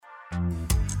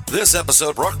This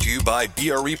episode brought to you by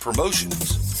BRE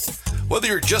Promotions. Whether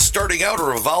you're just starting out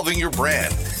or evolving your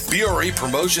brand, BRE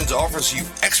Promotions offers you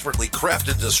expertly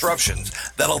crafted disruptions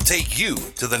that'll take you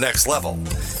to the next level.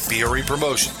 BRE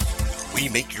Promotions. We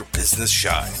make your business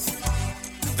shine.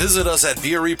 Visit us at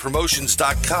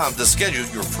BREPromotions.com to schedule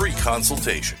your free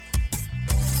consultation.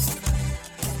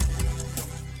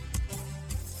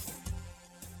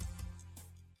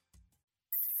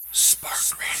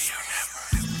 Spark Radio Network.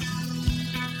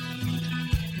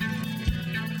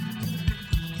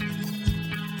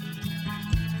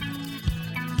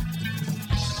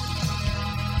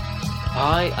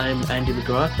 Hi, I'm Andy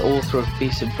McGrath, author of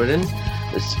Beasts of Britain,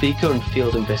 a speaker and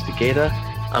field investigator.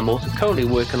 I'm also currently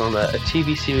working on a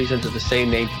TV series under the same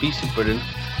name, Beasts of Britain,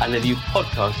 and a new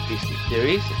podcast, Beasts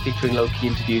series, featuring low-key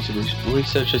interviews with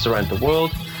researchers around the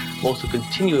world. I'm also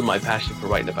continuing my passion for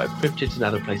writing about cryptids and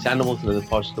other place animals in other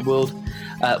parts of the world.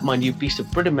 My new Beasts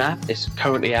of Britain map is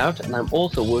currently out, and I'm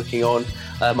also working on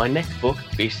my next book,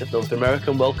 Beasts of North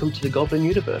America, and Welcome to the Goblin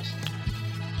Universe.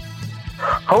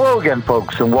 Hello again,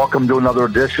 folks, and welcome to another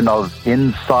edition of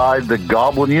Inside the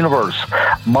Goblin Universe.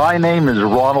 My name is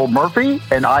Ronald Murphy,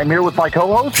 and I'm here with my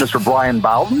co-host, Mr. Brian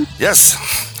Bowden. Yes.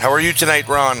 How are you tonight,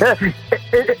 Ron?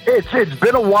 It's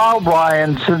been a while,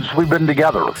 Brian, since we've been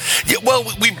together. Yeah, well,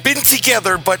 we've been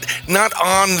together, but not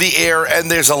on the air,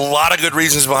 and there's a lot of good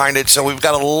reasons behind it. So we've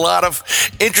got a lot of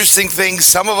interesting things.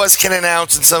 Some of us can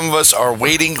announce, and some of us are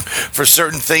waiting for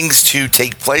certain things to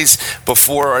take place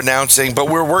before announcing. But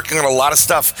we're working on a lot of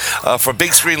stuff for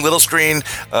big screen, little screen,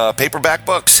 paperback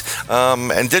books,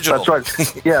 and digital. That's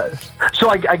right. Yeah. So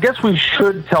I guess we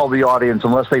should tell the audience,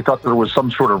 unless they thought there was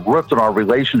some sort of rift in our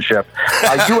relationship. You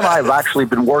and I have actually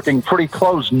been working pretty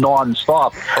close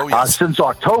nonstop since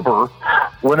October,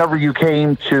 whenever you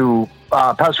came to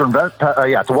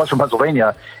to Western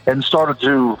Pennsylvania and started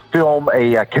to film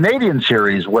a Canadian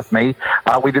series with me.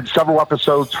 We did several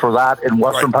episodes for that in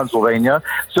Western Pennsylvania.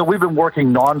 So we've been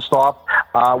working nonstop.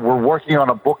 We're working on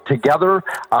a book together.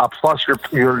 Plus,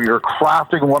 you're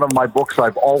crafting one of my books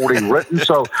I've already written.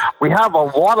 So we have a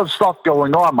lot of stuff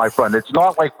going on, my friend. It's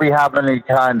not like we have any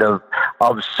kind of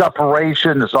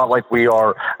separation. It's not like we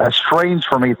are estranged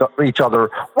from each other.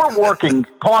 We're working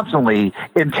constantly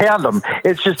in tandem.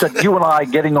 It's just that you and I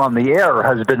getting on the air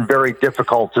has been very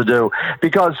difficult to do,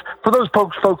 because for those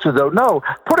folks who don't know,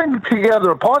 putting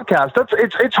together a podcast,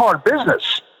 it's hard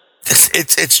business.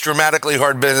 It's dramatically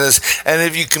hard business, and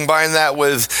if you combine that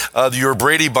with your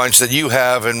Brady bunch that you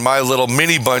have and my little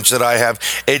mini bunch that I have,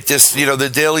 it just, the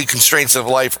daily constraints of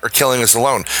life are killing us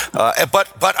alone. But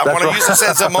I want to use this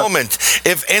as a moment.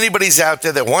 If anybody's out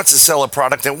there that wants to sell a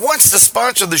product and wants to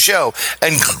sponsor the show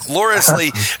and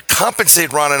gloriously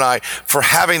compensate Ron and I for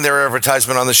having their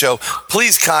advertisement on the show,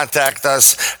 please contact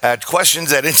us at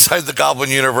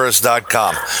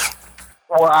questions@InsideTheGoblinUniverse.com.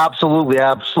 Well, absolutely.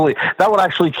 That would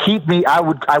actually keep me. I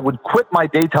would quit my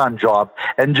daytime job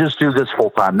and just do this full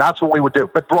time. That's what we would do.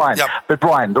 But Brian,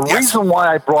 the reason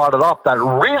why I brought it up, that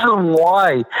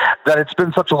it's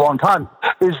been such a long time,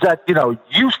 is that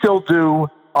you still do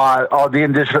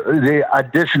the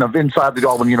edition of Inside the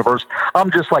Goblin Universe.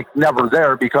 I'm just like never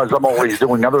there because I'm always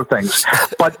doing other things.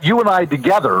 But you and I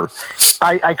together,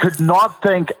 I could not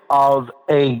think of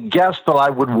a guest that I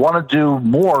would want to do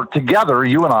more together,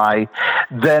 you and I,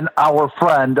 than our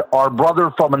friend, our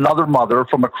brother from another mother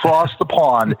from across the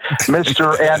pond,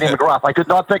 Mr. Andy McGrath. I could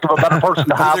not think of a better person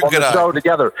to have on the show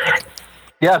together.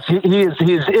 Yes, he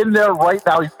is in there right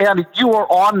now. Andy, you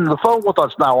are on the phone with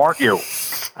us now, aren't you?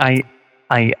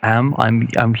 I am.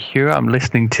 I'm here. I'm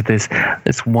listening to this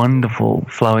wonderful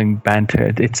flowing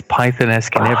banter. It's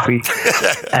Python-esque in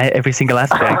every single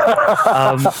aspect.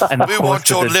 And of course,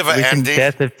 the recent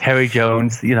death of Terry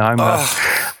Jones.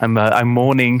 I'm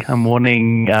mourning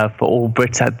for all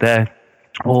Brits out there,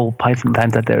 all Python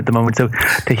fans out there at the moment. So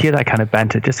to hear that kind of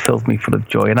banter just fills me full of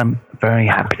joy, and I'm very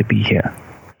happy to be here.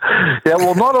 Yeah,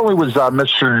 well, not only was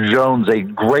Mr. Jones a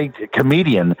great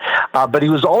comedian, but he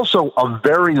was also a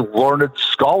very learned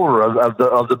scholar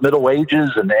of the Middle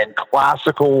Ages and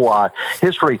classical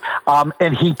history.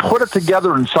 And he put it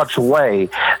together in such a way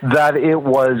that it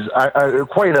was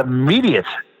quite immediate.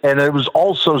 And it was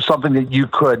also something that you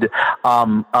could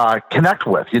connect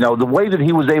with. The way that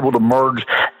he was able to merge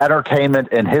entertainment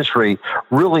and history,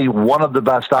 really one of the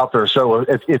best out there. So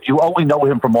if you only know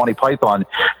him from Monty Python,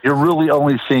 you're really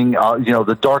only seeing,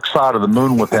 the dark side of the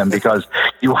moon with him, because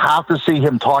you have to see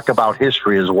him talk about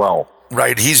history as well.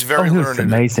 Right. He's very learned.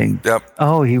 Amazing. Yep.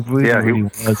 Oh, he really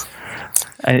was.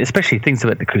 and especially things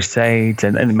about the Crusades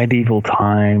and medieval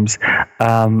times.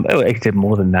 He did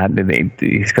more than that.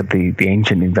 He's got the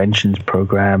Ancient Inventions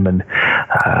program and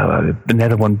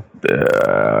another one,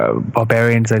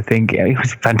 Barbarians, I think. He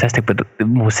was fantastic, but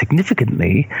more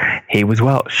significantly, he was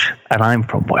Welsh, and I'm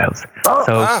from Wales.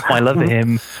 So my love for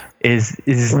him is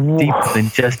deeper than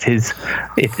just his.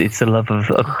 It's the love of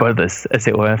brothers, as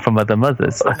it were, from other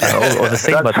mothers, or the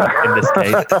same mother in this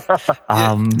case.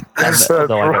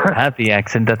 Although I don't have the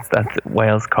accent, that's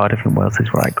Wales, Cardiff, and Wales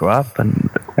is where I grew up and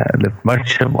lived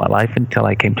much of my life until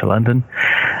I came to London.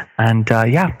 And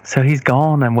so he's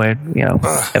gone, and we're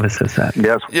ever so sad.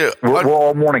 Yes, we're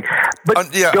all mourning.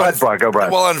 But go ahead, Brian. Go,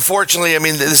 Brian. Well, unfortunately, I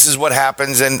mean, this is what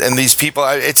happens, and these people.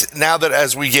 It's now that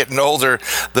as we get older,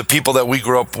 the people that we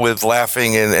grew up with,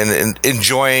 laughing and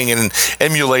enjoying and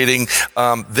emulating,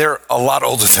 they're a lot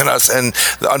older than us, and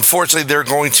unfortunately, they're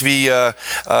going to be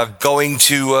going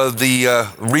to the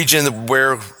region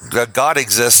where God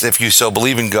exists, if you so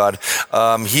believe in God.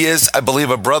 He is, I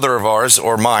believe, a brother of ours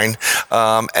or mine,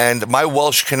 and my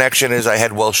Welsh connection is I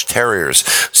had Welsh Terriers.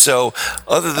 So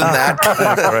other than that,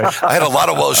 I had a lot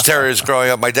of Welsh Terriers growing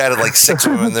up. My dad had like 6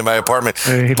 of them in my apartment.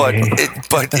 Really? But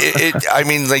I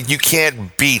mean, like, you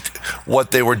can't beat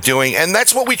what they were doing. And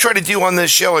that's what we try to do on this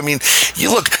show. I mean,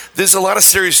 there's a lot of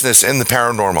seriousness in the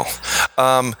paranormal.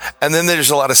 And then there's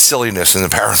a lot of silliness in the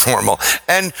paranormal.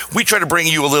 And we try to bring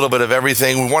you a little bit of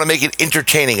everything. We want to make it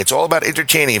entertaining. It's all about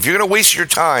entertaining. If you're going to waste your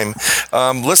time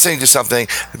listening to something,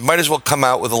 you might as well come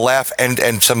out with a laugh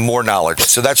and some more knowledge.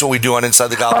 So that's what we do on Inside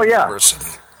the Goblin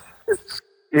Universe.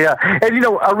 Yeah, and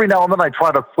every now and then I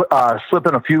try to slip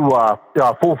in a few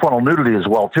full frontal nudity as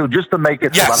well too, just to make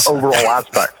it an overall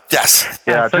aspect. Yes.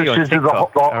 Yeah. I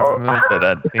remember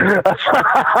that.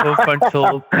 Full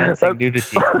frontal dancing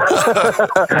nudity.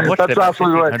 I watched That's it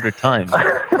absolutely right. 100 times.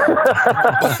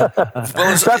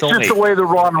 That's just the way the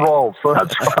Ron rolls. So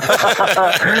that's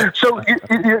right. So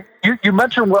you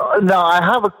mentioned, now I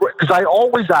have because I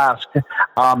always ask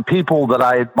people that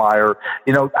I admire,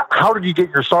 how did you get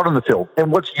your start in the field? And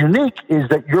what's unique is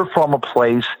that you're from a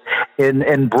place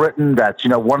in Britain that's,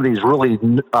 one of these really,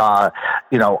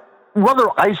 rather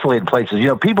isolated places.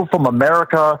 People from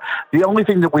America, the only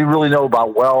thing that we really know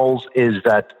about Wales is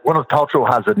that Gwyneth Paltrow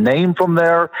has a name from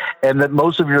there, and that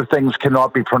most of your things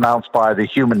cannot be pronounced by the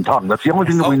human tongue. That's the only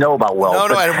thing that we know about Wales. No,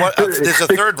 there's a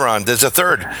third, Ron. There's a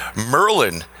third.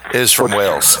 Merlin is from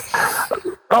Wales.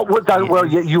 Well,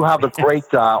 you have the great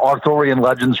Arthurian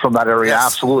legends from that area. Yes.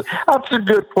 Absolutely, that's a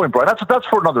good point, Brian. That's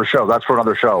for another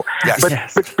show.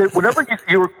 Yes. But whenever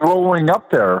you were growing up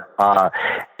there,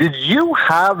 did you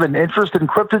have an interest in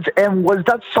cryptids, and was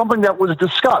that something that was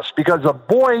discussed? Because a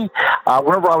boy,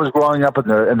 whenever I was growing up in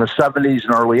the 70s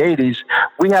and early 80s,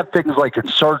 we had things like In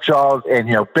Search Of, and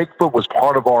Bigfoot was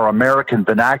part of our American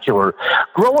vernacular.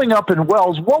 Growing up in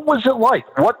Wales, what was it like?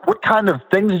 What kind of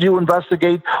things did you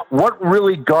investigate? What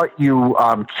really got you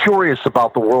curious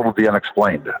about the world of the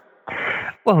unexplained?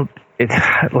 Well, it's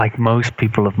like most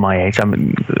people of my age.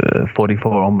 I'm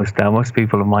 44 almost now. Most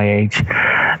people of my age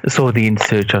saw the In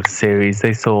Search Of series.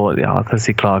 They saw Arthur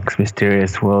C. Clarke's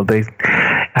Mysterious World.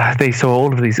 They saw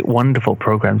all of these wonderful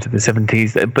programs of the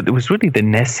 70s. But it was really the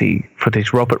Nessie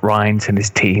footage, Robert Rines and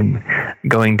his team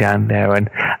going down there, and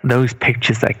those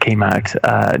pictures that came out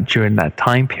during that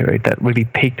time period that really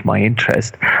piqued my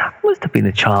interest. I must have been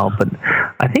a child, but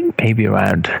I think maybe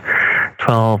around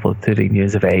 12 or 13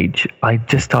 years of age, I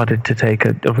just started to take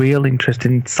a real interest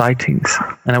in sightings,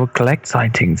 and I would collect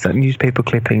sightings and newspaper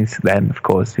clippings. Then, of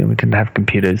course, we didn't have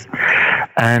computers,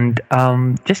 and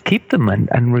just keep them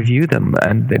and review them,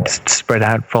 and it's spread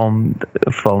out from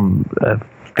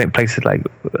places like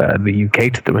the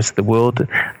UK to the rest of the world.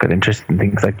 Got interested in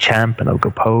things like Champ and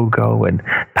Ogopogo and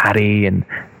Paddy and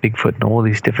Bigfoot and all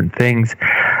these different things,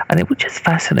 and it just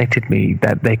fascinated me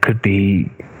that there could be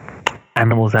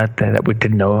animals out there that we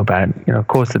didn't know about. Of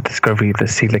course, the discovery of the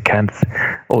coelacanth,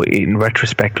 or in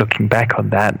retrospect, looking back on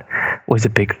that, was a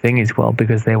big thing as well,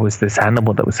 because there was this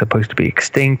animal that was supposed to be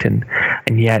extinct, and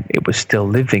yet it was still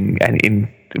living and in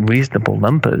reasonable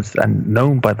numbers and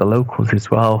known by the locals as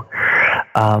well.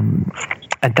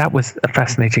 And that was a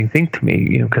fascinating thing to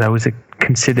me, because I was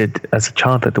considered as a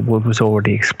child that the world was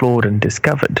already explored and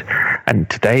discovered. And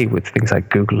today, with things like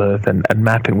Google Earth and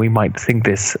mapping, we might think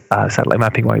this, satellite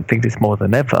mapping might think this more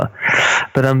than ever.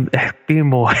 But being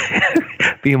more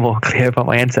clear about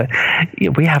my answer,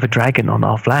 we have a dragon on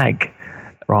our flag,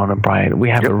 Ron and Brian. We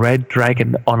have a red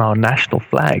dragon on our national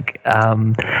flag,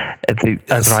 the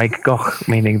Draig Goch,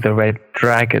 meaning the red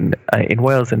dragon in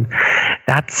Wales, and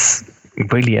that's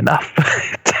really enough.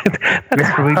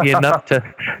 That's really enough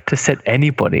to to set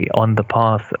anybody on the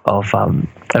path of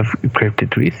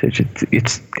cryptid research.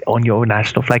 It's on your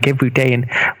national flag every day, and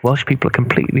Welsh people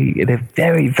are they're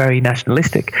very, very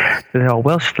nationalistic. So there are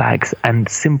Welsh flags and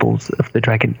symbols of the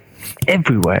dragon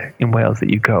everywhere in Wales that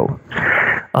you go.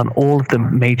 On all of the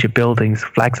major buildings,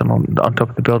 flags on top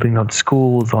of the building, on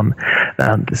schools, on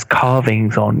there's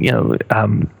carvings on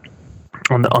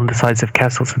on the sides of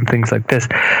castles and things like this.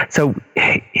 So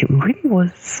it really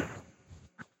was.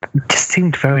 Just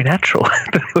seemed very natural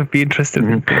that I would be interested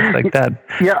in things like that.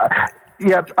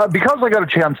 Yeah, because I got a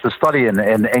chance to study in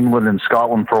England and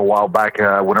Scotland for a while back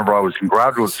whenever I was in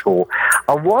graduate school,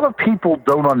 a lot of people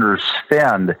don't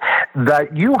understand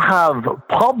that you have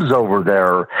pubs over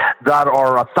there that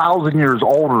are 1,000 years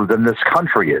older than this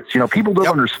country is. People don't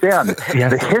understand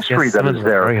the history that is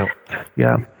there.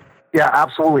 Yeah,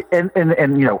 absolutely. And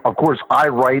of course, I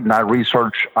write and I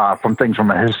research from things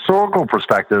from a historical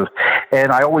perspective.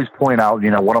 And I always point out,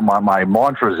 one of my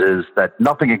mantras is that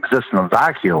nothing exists in a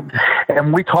vacuum.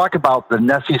 And we talk about the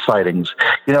Nessie sightings.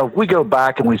 If we go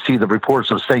back and we see the reports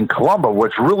of St. Columba,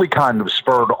 which really kind of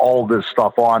spurred all this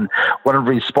stuff on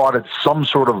whenever he spotted some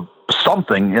sort of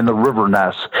something in the River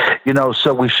Ness,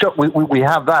 so we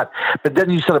have that. But then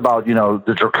you said about,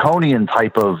 the draconian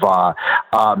type of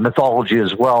mythology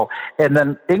as well. And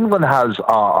then England has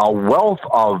a wealth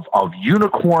of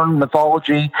unicorn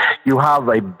mythology. You have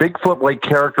a Bigfoot-like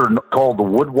character called the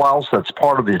Woodwalls that's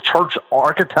part of the church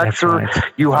architecture. Right.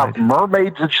 You have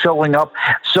mermaids that's showing up.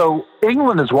 So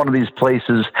England is one of these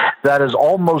places that is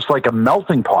almost like a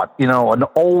melting pot, an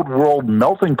old world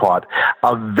melting pot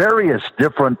of various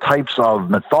different types of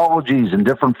mythologies and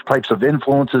different types of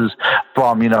influences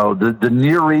from, the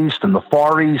Near East and the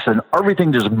Far East, and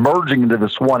everything just merging into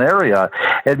this one area.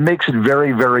 It makes it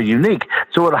very, very unique.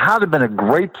 So it had been a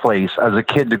great place as a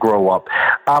kid to grow up.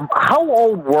 How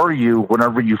old were you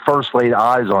whenever you first laid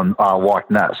eyes on Loch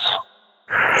Ness?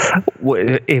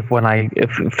 When I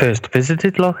first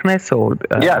visited Loch Ness, or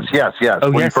yes. Oh,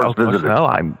 when yes. you first visited. No,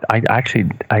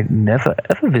 I never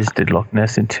ever visited Loch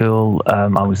Ness until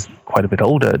I was quite a bit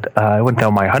older. I went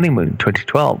on my honeymoon in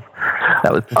 2012.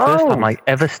 That was the first time I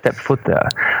ever stepped foot there.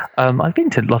 I've been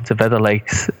to lots of other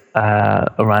lakes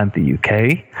around the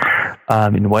UK,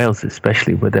 in Wales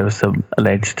especially, where there were some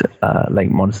alleged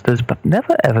lake monsters, but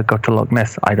never ever got to Loch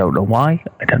Ness. I don't know why.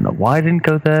 I didn't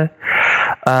go there.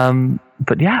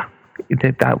 But yeah, it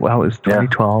did that. Well, it was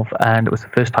 2012, and it was the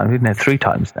first time. We've been there 3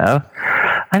 times now.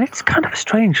 And it's kind of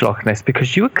strange, Loch Ness,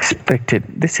 because you expected,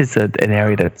 this is an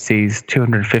area that sees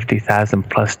 250,000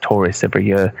 plus tourists every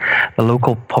year. The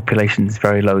local population is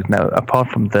very low. Now, apart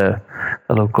from the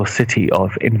local city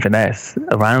of Inverness,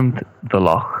 around the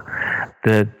loch,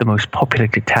 the most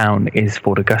populated town is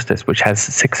Fort Augustus, which has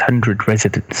 600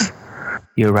 residents,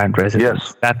 year-round residents.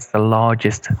 Yes. That's the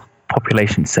largest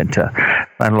population centre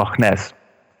around Loch Ness.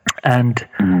 And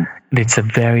it's a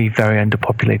very, very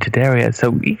underpopulated area.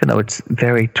 So even though it's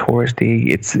very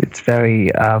touristy, it's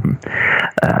very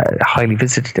highly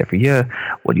visited every year,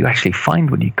 what you actually find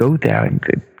when you go there and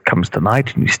it comes to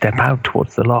night and you step out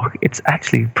towards the loch, it's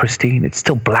actually pristine. It's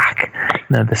still black.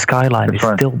 The skyline is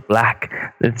still black.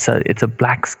 It's a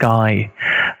black sky,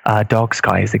 dark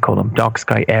sky as they call them, dark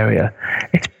sky area.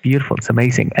 It's beautiful. It's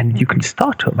amazing, and you can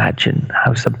start to imagine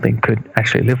how something could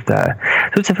actually live there.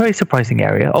 So it's a very surprising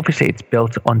area. Obviously, it's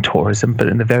built on tourism, but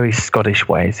in a very Scottish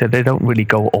way. So they don't really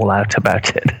go all out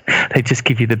about it. They just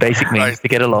give you the basic means to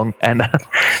get along, and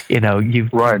you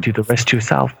do the rest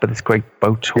yourself. But it's great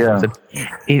boat tours.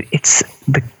 Yeah.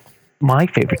 My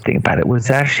favorite thing about it was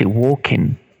actually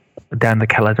walking down the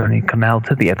Caledonian Canal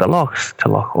to the other lochs, to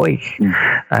Loch Oich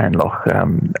and Loch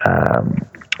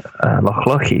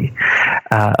Lochy,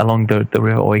 along the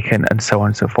River Oich and so on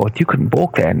and so forth. You can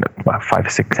walk there in about 5 or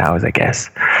 6 hours, I guess,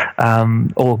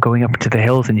 or going up to the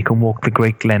hills, and you can walk the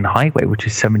Great Glen Highway, which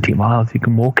is 70 miles. You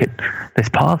can walk it. There's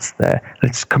paths there.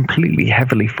 It's completely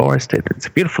heavily forested. It's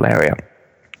a beautiful area.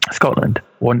 Scotland,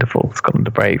 wonderful. Scotland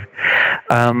the brave.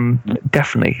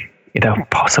 Definitely,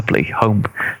 possibly home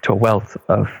to a wealth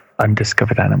of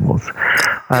undiscovered animals.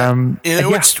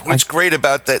 What's great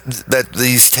about that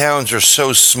these towns are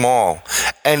so small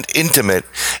and intimate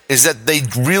is that they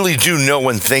really do know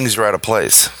when things are out of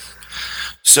place.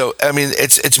 So, I mean,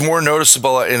 it's more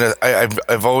noticeable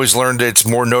I've always learned it's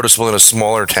more noticeable in a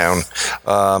smaller town.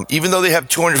 Even though they have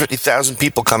 250,000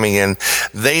 people coming in,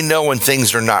 they know when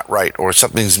things are not right or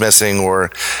something's missing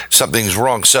or something's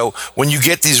wrong. So when you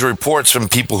get these reports from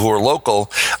people who are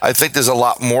local, I think there's a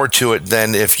lot more to it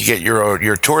than if you get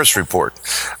your tourist report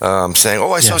saying,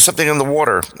 I saw something in the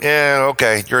water. Yeah,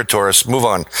 okay, you're a tourist, move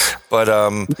on. But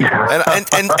and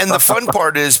the fun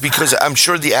part is, because I'm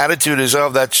sure the attitude is,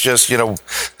 that's just,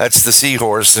 that's the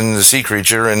seahorse and the sea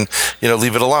creature, and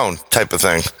leave it alone, type of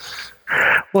thing.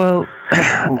 Well,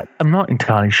 I'm not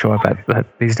entirely sure about that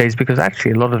these days, because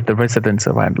actually a lot of the residents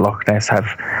around Loch Ness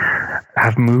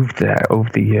have moved there over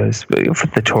the years for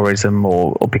the tourism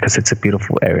or because it's a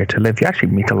beautiful area to live. You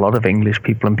actually meet a lot of English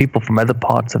people and people from other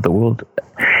parts of the world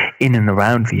in and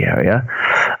around the area.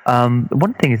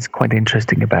 One thing that's quite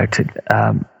interesting about it,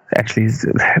 actually, is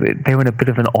they're in a bit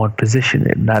of an odd position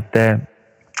in that their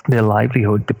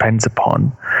livelihood depends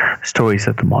upon stories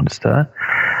of the monster,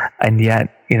 and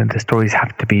yet the stories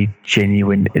have to be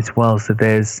genuine as well. So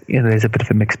there's a bit of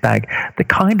a mixed bag. The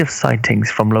kind of sightings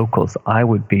from locals I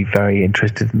would be very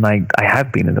interested in, I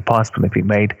have been in the past when they've been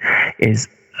made, is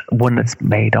one that's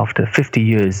made after 50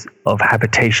 years of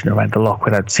habitation around the loch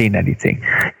without seeing anything.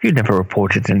 You've never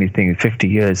reported anything in 50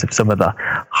 years of some of the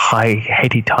high,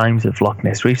 heady times of Loch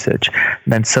Ness research,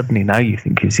 and then suddenly now you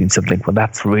think you've seen something. Well,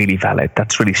 that's really valid.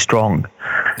 That's really strong.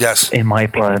 Yes. In my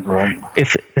opinion. Right.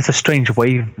 If it's a strange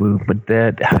wave movement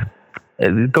there,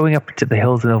 going up into the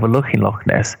hills and overlooking Loch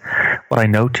Ness, what I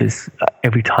notice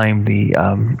every time the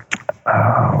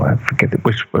I forget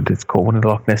which boat it's called, one of the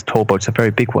Loch Ness tall boats, a very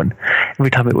big one.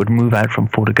 Every time it would move out from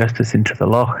Fort Augustus into the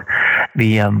loch,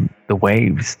 the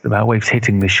waves, the bow waves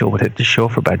hitting the shore, would hit the shore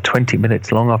for about 20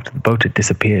 minutes long after the boat had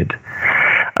disappeared.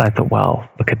 And I thought, wow,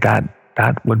 look at that.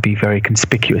 That would be very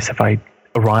conspicuous if I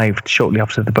arrived shortly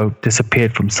after the boat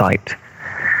disappeared from sight.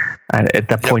 And at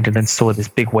that point, and then saw this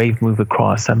big wave move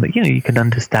across. And you can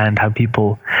understand how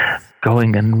people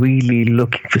going and really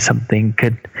looking for something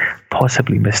could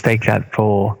possibly mistake that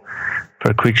for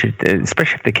a creature,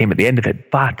 especially if they came at the end of it.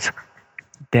 But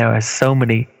there are so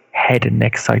many head and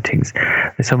neck sightings.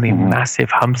 There's so many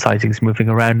massive hump sightings moving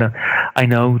around. Now, I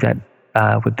know that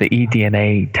with the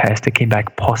eDNA test, it came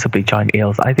back possibly giant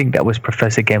eels. I think that was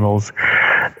Professor Gemmel's.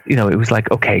 It was like,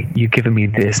 okay, you've given me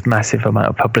this massive amount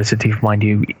of publicity for my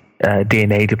new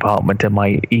DNA department and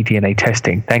my eDNA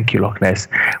testing. Thank you, Loch Ness.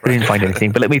 We didn't find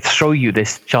anything, but let me throw you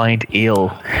this giant eel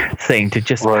thing to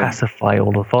just pacify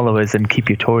all the followers and keep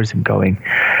your tourism going.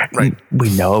 Right.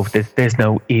 We know that there's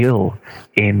no eel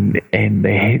in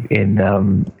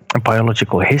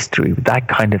biological history with that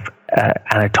kind of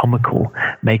anatomical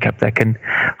makeup that can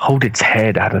hold its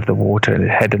head out of the water,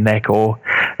 head and neck, or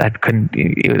that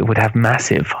it would have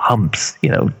massive humps,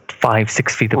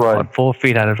 5-6 feet apart, 4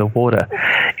 feet out of the water.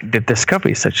 The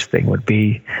discovery of such a thing would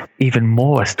be even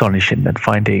more astonishing than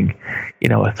finding,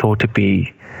 a thought to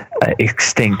be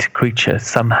extinct creature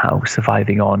somehow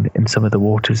surviving on in some of the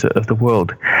waters of the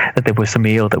world. That there was some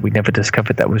eel that we never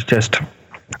discovered that was just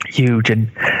huge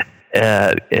and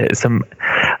some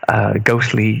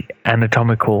ghostly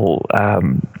anatomical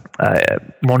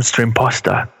monster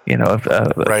imposter, in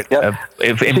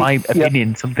my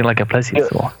opinion, something like a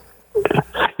plesiosaur.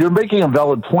 You're making a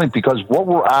valid point, because what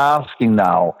we're asking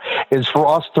now is for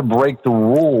us to break the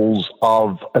rules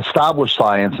of established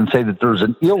science and say that there's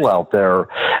an eel out there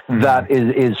that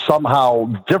is somehow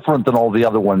different than all the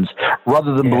other ones,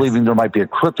 rather than believing there might be a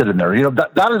cryptid in there.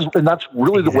 That's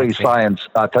really the way science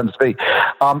tends to be.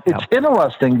 It's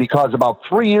interesting because about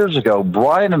 3 years ago,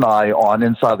 Brian and I on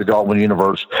Inside the Goblin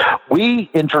Universe, we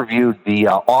interviewed the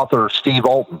author Steve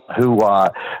Alton, who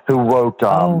wrote he wrote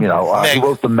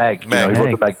the Meg. He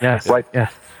wrote the Meg, right?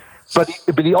 Yes. But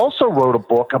he also wrote a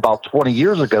book about 20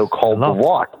 years ago called The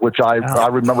Loch, which I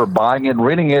remember buying and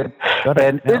reading it.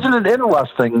 Isn't it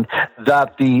interesting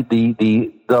that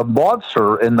the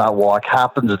monster in that loch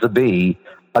happens to be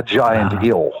a giant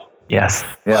eel? Yes.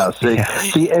 Yeah.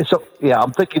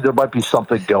 I'm thinking there might be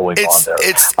something going on there.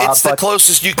 It's the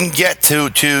closest you can get to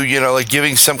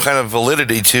giving some kind of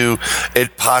validity to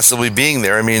it possibly being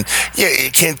there. I mean,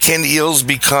 can eels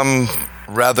become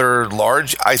rather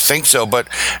large? I think so, but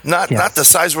not the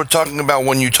size we're talking about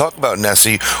when you talk about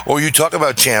Nessie or you talk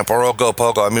about Champ or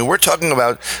Ogopogo. I mean, we're talking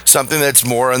about something that's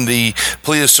more on the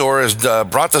Plesiosaurus,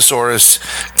 Brontosaurus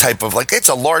type of, it's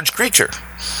a large creature.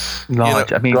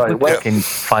 Large. I mean, we're talking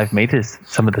 5 meters.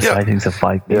 Some of the sightings are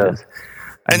 5 meters.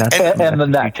 And the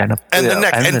neck.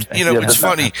 It's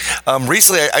funny.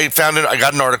 Recently, I found it. I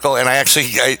got an article, and I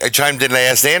chimed in and I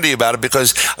asked Andy about it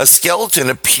because a skeleton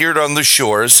appeared on the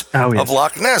shores of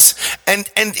Loch Ness. And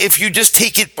if you just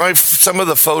take it by some of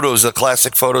the photos, the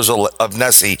classic photos of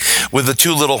Nessie with the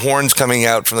 2 little horns coming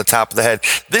out from the top of the head,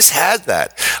 this had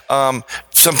that.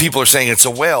 Some people are saying it's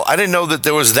a whale. I didn't know that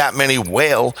there was that many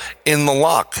whale in the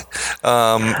loch.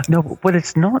 No, but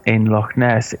it's not in Loch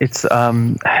Ness. It's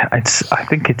I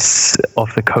think it's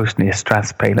off the coast near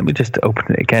Strathspey. Let me just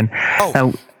open it again.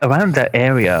 Now, around that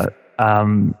area,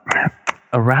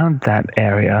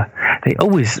 they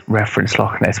always reference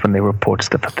Loch Ness when they report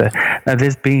stuff up there. Now,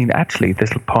 there's been actually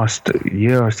this past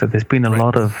year or so, there's been a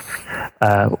lot of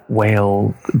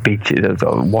whale beaches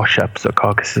or wash-ups or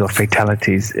carcasses or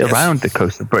fatalities around the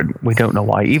coast of Britain. We don't know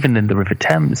why. Even in the River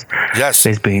Thames,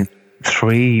 there's been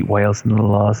 3 whales in the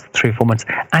last 3 or 4 months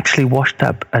actually washed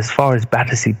up as far as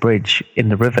Battersea Bridge in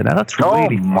the river. Now that's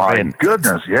really far in.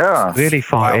 Goodness, yeah. Really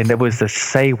far in. There was a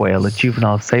sei whale, a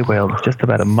juvenile sei whale, just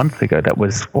about a month ago that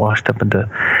was washed up into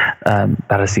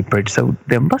Battersea Bridge. So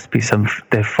there must be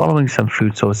they're following some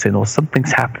food source in, or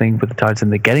something's happening with the tides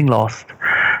and they're getting lost.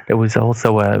 There was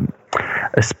also a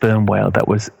sperm whale that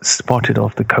was spotted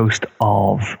off the coast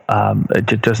of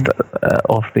just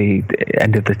off the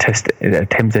end of the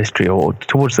Thames estuary, or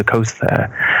towards the coast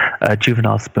there, a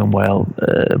juvenile sperm whale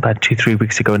about 2-3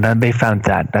 weeks ago, and then they found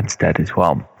that's dead as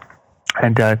well.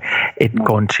 And it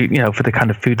gone to, for the kind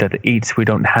of food that it eats, we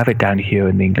don't have it down here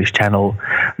in the English Channel.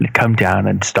 It come down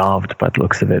and starved by the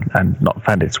looks of it, and not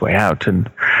found its way out.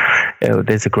 And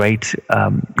there's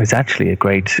actually a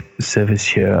great service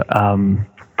here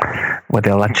where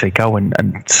they'll actually go and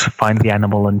find the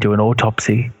animal and do an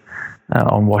autopsy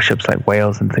on wash-ups like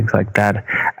whales and things like that,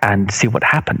 and see what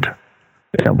happened.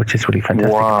 Which is really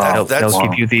fantastic. Wow.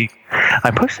 They'll give you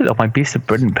I posted it on my Beast of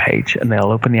Britain page, and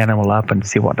they'll open the animal up and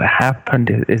see what happened.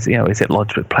 Is it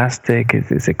lodged with plastic?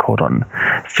 Is it caught on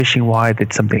fishing wire?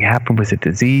 Did something happen? Was it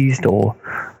diseased, or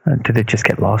did it just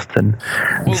get lost and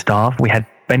starve? We had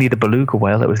Benny the beluga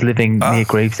whale that was living near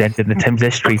Gravesend in the Thames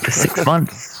estuary for 6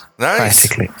 months. Nice.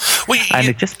 Practically. And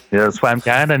it just swam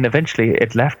down, and eventually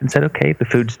it left and said, okay, the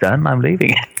food's done, I'm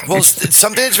leaving. Well,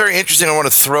 something that's very interesting I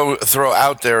want to throw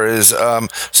out there is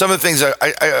some of the things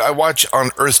I watch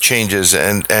on Earth changes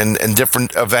and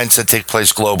different events that take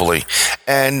place globally.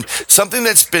 And something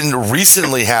that's been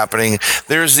recently happening,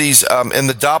 there's these, in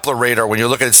the Doppler radar, when you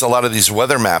look at a lot of these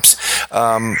weather maps,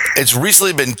 it's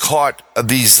recently been caught,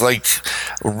 these like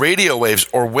radio waves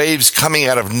or waves coming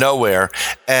out of nowhere,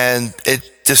 and it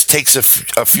just takes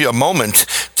a moment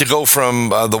to go from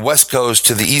the West Coast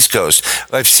to the East Coast.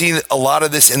 I've seen a lot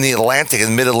of this in the Atlantic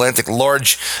and Mid-Atlantic,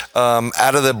 large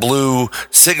out of the blue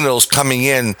signals coming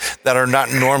in that are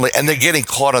not normally, and they're getting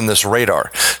caught on this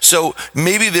radar. So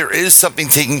maybe there is something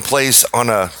taking place on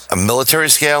a military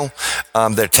scale.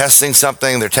 They're testing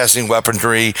something. They're testing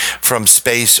weaponry from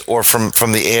space or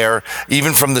from the air,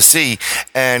 even from the sea,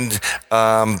 and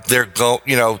they're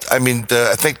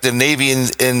I think the Navy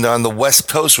in on the West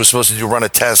Coast was supposed to run a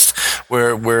test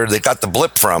where they got the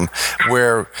blip from,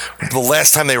 where the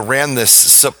last time they ran this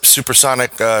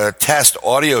supersonic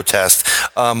audio test,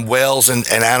 whales and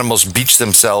animals beached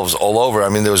themselves all over. I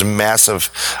mean, there was a massive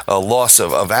loss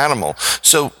of animal.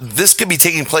 So this could be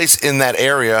taking place in that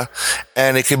area,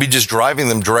 and it could be just driving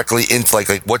them directly into like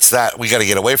what's that? We got to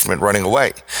get away from it, running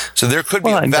away. So there could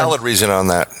be a valid reason on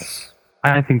that.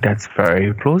 I think that's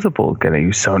very plausible,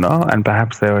 getting sonar, and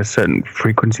perhaps there are certain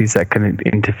frequencies that can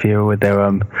interfere with their,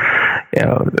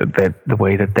 the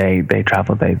way that they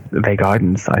travel, their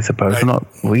guidance, I suppose. Right. I'm not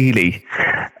really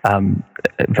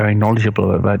very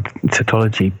knowledgeable about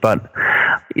cytology, but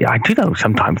I do know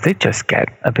sometimes they just get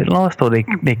a bit lost, or they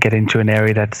get into an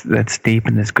area that's deep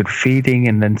and there's good feeding,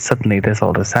 and then suddenly there's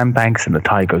all the sandbanks and the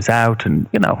tide goes out, and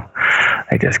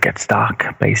they just get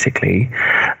stuck basically.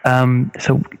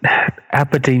 So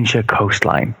Aberdeenshire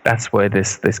coastline, that's where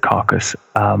this carcass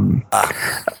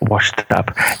washed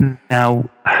up. Now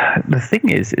the thing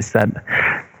is that,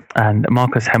 and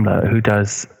Marcus Hemmler, who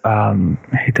does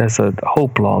a whole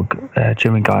blog,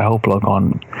 German guy, a whole blog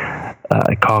on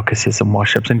carcasses and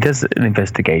wash-ups, and does an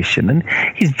investigation, and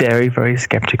he's very, very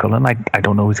skeptical, and I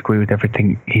don't always agree with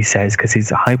everything he says because he's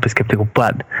hyper skeptical,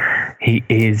 but he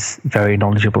is very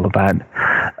knowledgeable about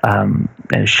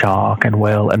shark and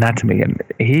whale anatomy. And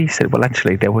he said, well,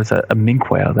 actually there was a minke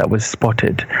whale that was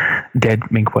spotted, dead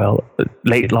minke whale,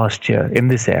 late last year in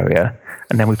this area,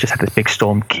 and then we've just had this big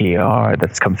storm Kiara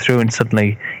that's come through, and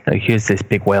suddenly here's this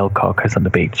big whale carcass on the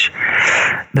beach.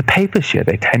 The papers here,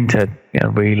 they tend to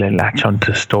really latch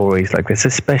onto stories like this,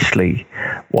 especially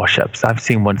wash-ups. I've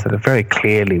seen ones that are very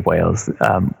clearly whales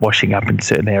washing up in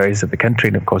certain areas of the country,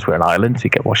 and of course we're an island, so you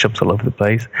get wash-ups all over the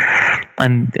place.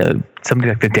 And somebody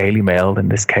like the Daily Mail in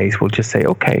this case will just say,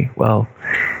 okay, well,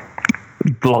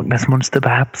 Loch Ness Monster,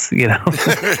 perhaps, you know.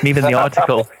 Even the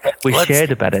article we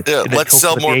shared about it. Yeah, let's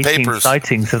sell more 18 papers.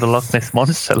 sightings of the Loch Ness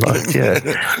Monster last year.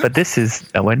 But this is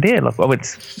nowhere near.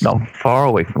 It's not far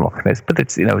away from Loch Ness, but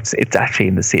it's actually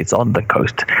in the sea. It's on the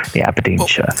coast, the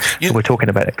Aberdeenshire. So we're talking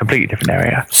about a completely different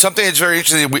area. Something that's very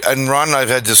interesting, and Ron and I have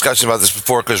had discussions about this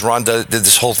before, because Ron did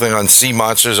this whole thing on sea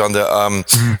monsters on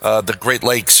the Great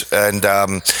Lakes, and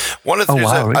one of the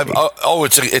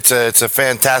it's a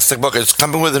fantastic book. It's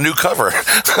coming with a new cover.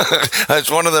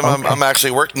 It's one of them I'm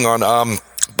actually working on.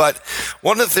 But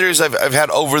one of the theories I've had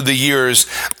over the years,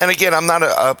 and again, I'm not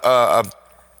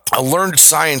a learned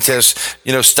scientist,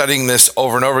 studying this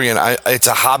over and over again. It's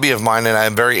a hobby of mine, and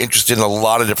I'm very interested in a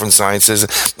lot of different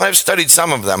sciences. I've studied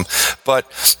some of them, but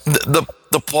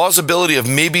the plausibility of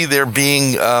maybe there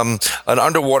being an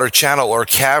underwater channel or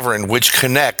cavern which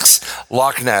connects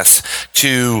Loch Ness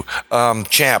to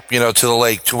Champ, to the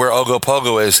lake, to where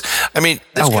Ogopogo is. I mean,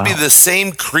 this could be the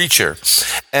same creature,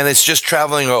 and it's just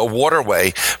traveling a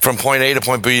waterway from point A to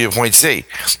point B to point C.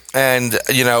 And,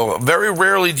 very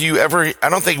rarely I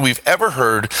don't think we've ever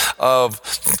heard of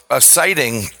a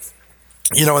sighting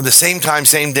in the same time,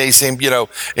 same day,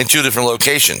 in two different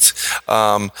locations.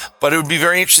 But it would be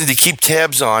very interesting to keep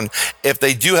tabs on if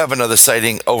they do have another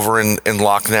sighting over in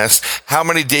Loch Ness, how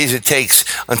many days it takes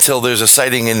until there's a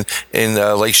sighting in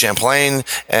Lake Champlain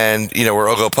and, where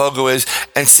Ogopogo is,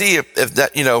 and see if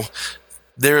that,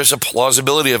 there is a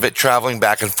plausibility of it traveling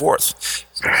back and forth.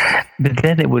 But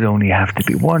then it would only have to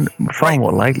be far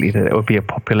more likely that it would be a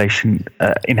population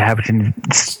inhabiting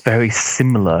very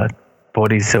similar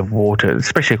bodies of water,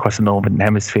 especially across the northern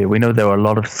hemisphere. We know there are a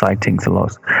lot of sightings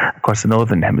across the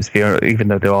northern hemisphere, even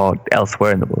though there are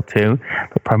elsewhere in the world too,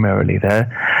 but primarily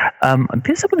there.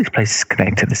 Do some of these places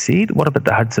connect to the sea? What about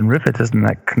the Hudson River? Doesn't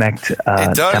that connect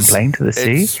Champlain to the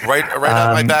sea? It's right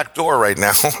out my back door right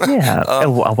now. Yeah.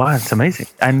 Wow, it's amazing.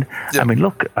 And I mean,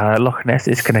 look, Loch Ness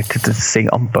is connected to the sea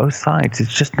on both sides.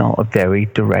 It's just not a very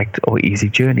direct or easy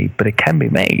journey, but it can be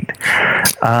made.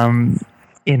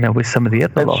 With some of the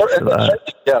other lochs.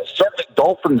 Certainly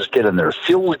dolphins get in there,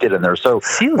 seals get in there. So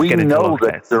we know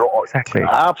that there are exactly.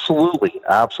 Absolutely,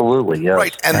 yes.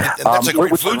 Right, and that's a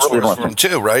great food source for them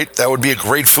too, right? That would be a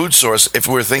great food source if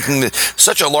we're thinking that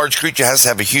such a large creature has to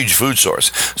have a huge food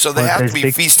source. So they have to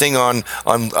be feasting on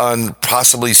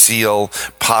possibly seal,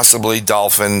 possibly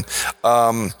dolphin.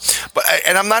 But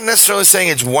I'm not necessarily saying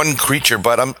it's one creature,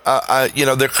 but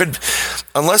there could,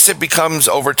 unless it becomes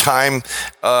over time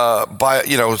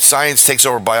science takes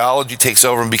over, biology takes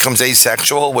over, and becomes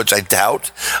asexual, which I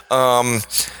doubt. I'm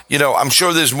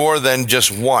sure there's more than just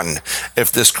one.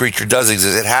 If this creature does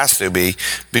exist, it has to be,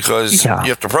 because you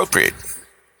have to procreate.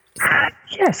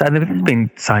 Yes, and there's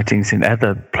been sightings in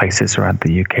other places around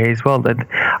the UK as well. That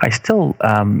I still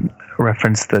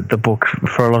reference the book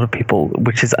for a lot of people,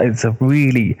 which is it's a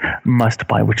really must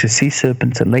buy, which is Sea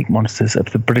Serpents and Lake Monsters of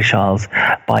the British Isles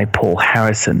by Paul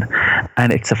Harrison,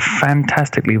 and it's a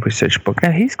fantastically researched book.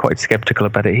 Now he's quite skeptical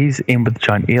about it. He's in with the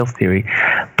giant eel theory,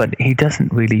 but he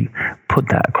doesn't really put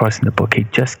that across in the book. He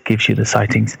just gives you the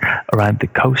sightings around the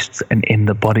coasts and in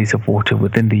the bodies of water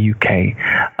within the UK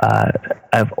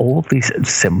of all these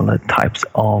similar types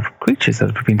of creatures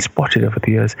that have been spotted over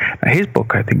the years. Now, his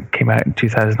book, I think, came out in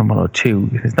 2001 or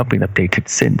 2. It has not been updated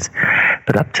since.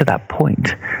 But up to that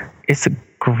point, it's a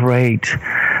great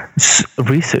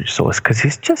research source, because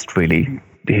he's just giving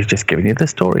you the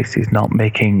stories. He's not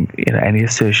making any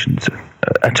assertions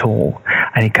at all.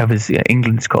 And he covers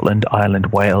England, Scotland, Ireland,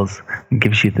 Wales, and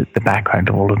gives you the background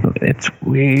of all of them. It's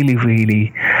really,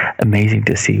 really amazing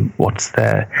to see what's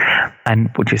there. And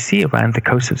what you see around the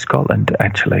coast of Scotland,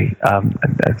 actually,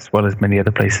 as well as many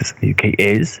other places in the UK,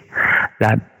 is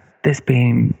that there's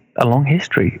been a long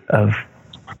history of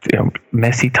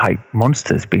messy type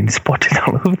monsters being spotted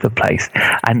all over the place,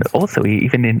 and also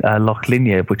even in Loch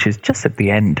Linear, which is just at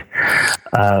the end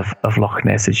of Loch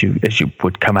Ness as you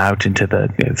would come out into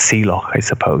the sea loch, I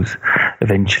suppose,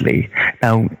 eventually.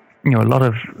 Now, a lot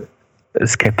of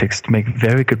skeptics make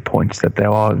very good points that there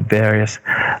are various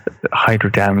hydro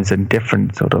dams and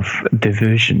different sort of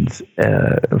diversions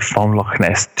from Loch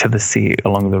Ness to the sea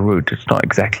along the route. It's not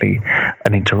exactly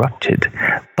uninterrupted,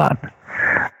 but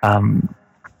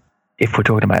if we're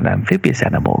talking about an amphibious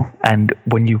animal, and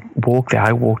when you walk there,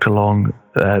 I walked along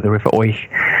the River Oich,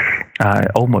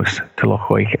 almost to Loch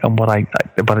Oich, and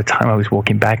by the time I was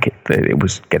walking back, it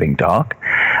was getting dark.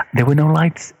 There were no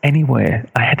lights anywhere.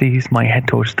 I had to use my head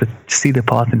torch to see the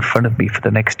path in front of me for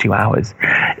the next 2 hours.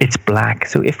 It's black.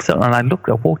 So and I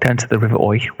walked down to the River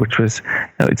Oich, which was,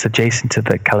 it's adjacent to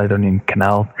the Caledonian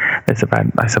Canal. There's about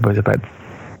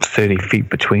 30 feet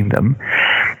between them.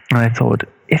 And I thought,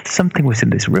 if something was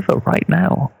in this river right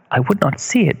now, I would not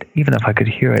see it, even if I could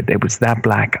hear it. It was that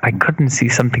black. I couldn't see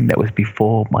something that was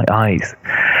before my eyes.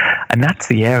 And that's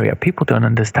the area. People don't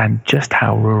understand just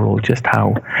how rural, just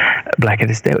how black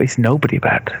it is. There is nobody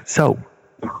about. So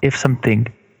if something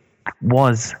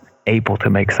was able to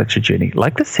make such a journey,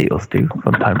 like the seals do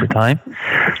from time to time,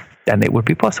 then it would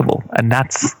be possible. And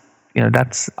that's,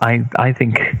 I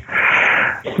think,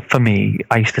 for me,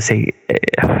 I used to say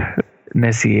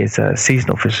Nessie is a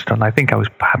seasonal visitor, and I think I was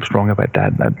perhaps wrong about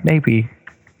that. That maybe,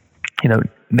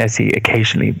 Nessie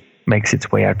occasionally makes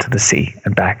its way out to the sea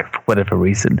and back for whatever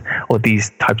reason, or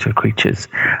these types of creatures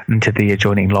into the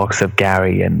adjoining lochs of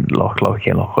Garry and Loch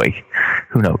Lochy and Loch Wake.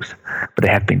 Who knows? But they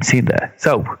have been seen there.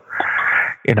 So,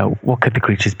 what could the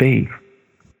creatures be?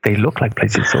 They look like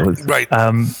plesiosaurs. Right.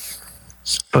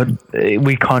 But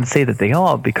we can't say that they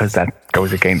are, because that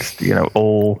goes against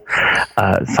all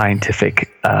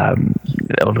scientific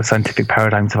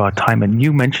paradigms of our time. And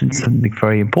you mentioned something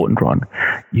very important, Ron.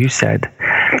 You said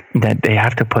that they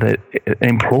have to put an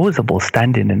implausible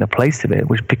stand-in in the place of it,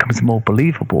 which becomes more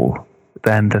believable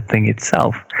than the thing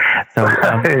itself. So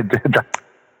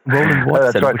Roland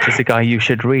Watson, which is a guy you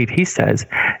should read, he says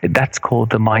that's called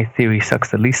the "my theory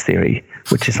sucks the least" theory,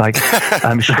 which is like,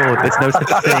 I'm sure there's no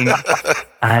such thing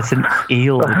as an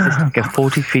eel existing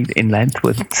 40 feet in length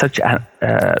with such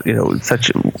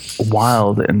such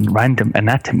wild and random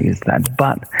anatomy as that.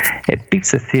 But it beats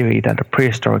the theory that a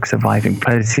prehistoric surviving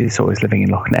plesiosaur is living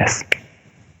in Loch Ness.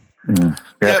 Mm.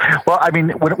 Yeah. Well, I mean,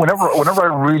 whenever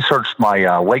I researched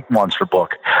my lake monster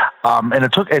book, and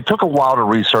it took a while to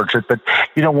research it, but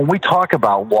when we talk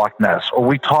about Loch Ness, or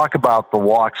we talk about the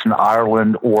lochs in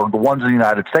Ireland, or the ones in the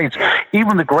United States,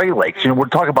 even the Great Lakes, we're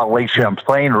talking about Lake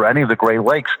Champlain or any of the Great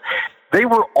Lakes, they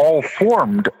were all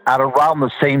formed at around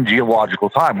the same geological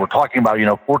time. We're talking about,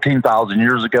 14,000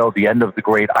 years ago, the end of the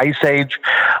Great Ice Age,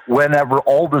 whenever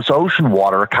all this ocean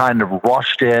water kind of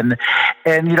rushed in.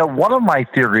 And, one of my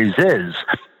theories is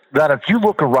that if you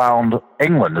look around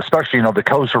England, especially, the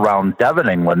coast around Devon,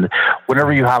 England,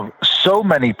 whenever you have so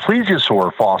many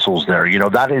plesiosaur fossils there,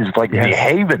 that is like the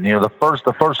haven, the first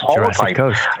holotype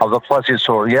of the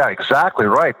plesiosaur. Yeah, exactly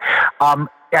right.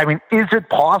 I mean, is it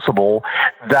possible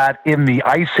that in the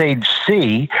Ice Age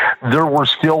sea, there were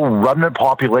still remnant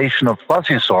population of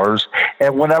plesiosaurs,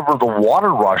 and whenever the water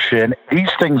rushed in, these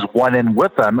things went in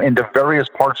with them into various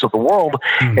parts of the world,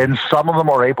 and some of them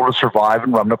are able to survive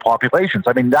in remnant populations?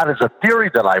 I mean, that is a theory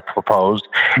that I proposed.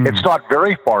 It's not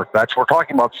very far-fetched. We're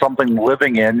talking about something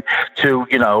living in to,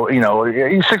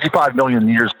 65 million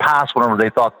years past whenever they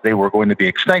thought they were going to be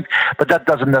extinct, but that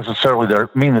doesn't necessarily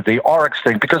mean that they are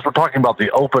extinct, because we're talking about the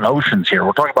open oceans here.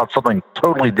 We're talking about something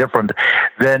totally different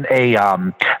than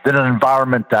an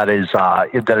environment that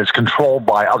is controlled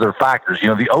by other factors.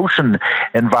 The ocean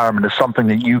environment is something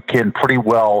that you can pretty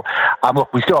well.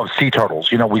 Look, we still have sea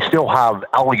turtles. We still have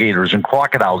alligators and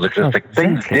crocodiles existing.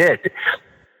 Things did.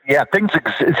 Yeah,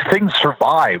 things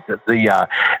survived the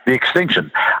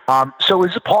extinction. So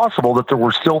is it possible that there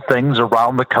were still things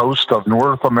around the coast of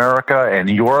North America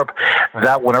and Europe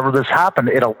that whenever this happened,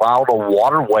 it allowed a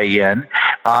waterway in,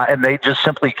 and they just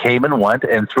simply came and went,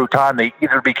 and through time they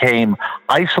either became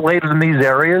isolated in these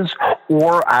areas,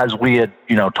 or, as we had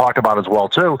talked about as well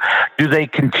too, do they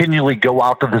continually go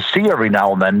out to the sea every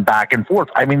now and then, back and forth?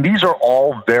 I mean, these are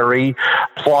all very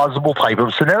plausible type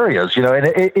of scenarios,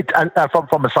 and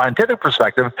from a scientific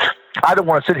perspective, I don't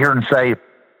want to sit here and say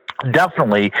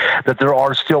definitely that there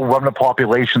are still remnant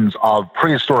populations of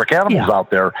prehistoric animals out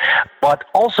there, but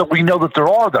also we know that there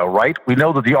are, though, right? We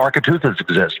know that the Architeuthis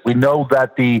exist. We know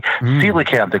that the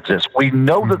coelacanth exists. We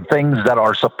know that things that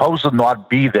are supposed to not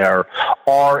be there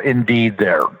are indeed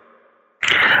there.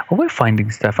 Well, we're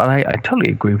finding stuff, and I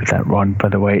totally agree with that, Ron, by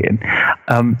the way. And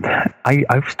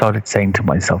I've started saying to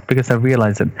myself, because I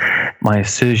realized that my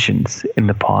assertions in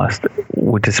the past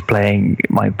were displaying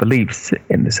my beliefs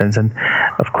in the sense, and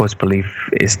of course, belief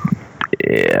is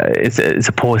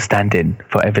a poor stand-in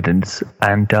for evidence.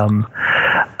 And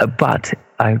but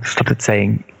I started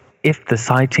saying, if the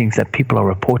sightings that people are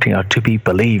reporting are to be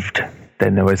believed,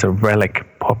 then there is a relic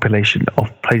population of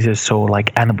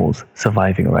plesiosaur-like animals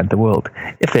surviving around the world,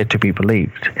 if they're to be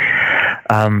believed.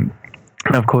 And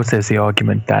of course, there's the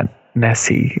argument that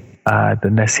the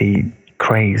Nessie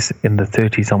craze in the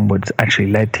 30s onwards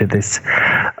actually led to this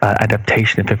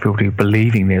adaptation of everybody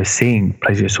believing they're seeing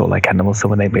plesiosaur-like animals. So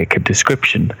when they make a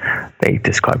description, they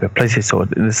describe a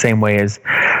plesiosaur in the same way as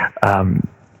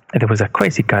there was a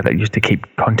crazy guy that used to keep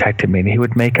contacting me, and he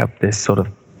would make up this sort of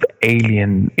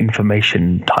alien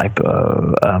information type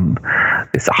of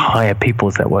this higher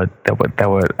peoples that were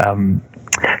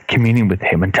communing with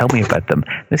him and tell me about them.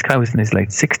 This guy was in his late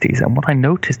 60s, and what I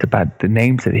noticed about the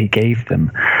names that he gave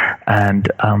them and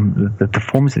the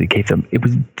forms that he gave them, it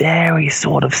was very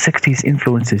sort of 60s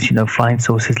influences, Flying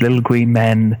Saucers, Little Green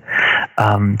Men,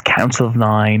 Council of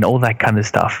Nine, all that kind of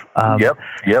stuff. Yep.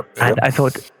 And I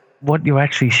thought, what you're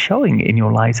actually showing in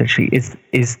your lives actually is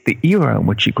the era in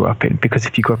which you grew up in. Because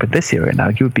if you grew up in this era now,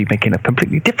 you would be making up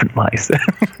completely different lies.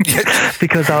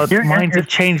 Because our minds have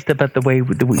changed about the way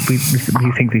we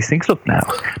think these things look now.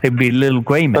 They'd be little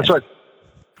grey men. That's right.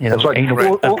 That's right.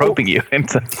 Probing you.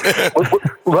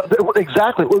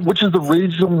 Exactly, which is the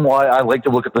reason why I like to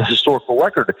look at the historical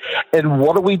record. And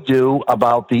what do we do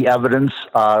about the evidence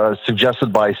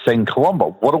suggested by St. Columba?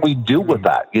 What do we do with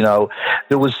that?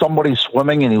 There was somebody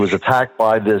swimming and he was attacked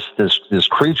by this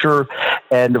creature.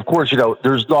 And of course,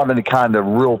 there's not any kind of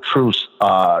real truth,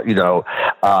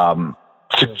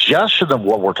 suggestion of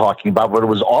what we're talking about, but it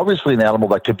was obviously an animal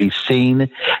that could be seen,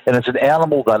 and it's an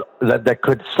animal that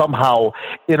could somehow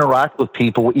interact with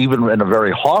people, even in a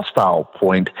very hostile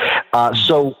point.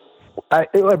 So,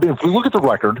 if we look at the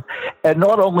record, and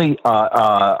not only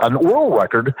an oral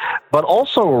record, but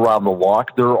also around the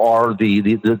loch, there are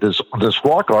this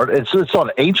rock art. It's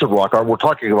not ancient rock art. We're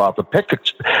talking about the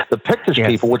Pictish yes.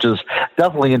 people, which is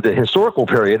definitely into historical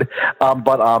period,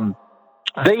 but.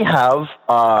 They have,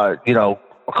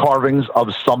 carvings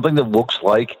of something that looks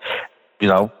like,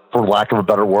 for lack of a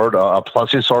better word, a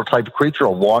plesiosaur type creature, a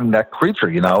long neck creature,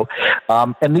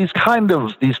 and these kind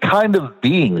of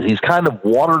beings, these kind of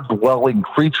water dwelling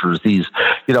creatures, these,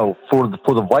 for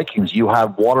the Vikings, you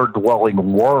have water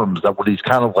dwelling worms that were these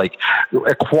kind of like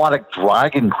aquatic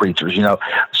dragon creatures,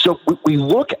 So we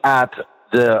look at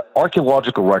the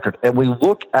archaeological record and we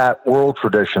look at oral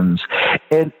traditions,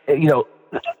 and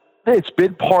it's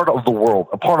been part of the world,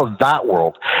 a part of that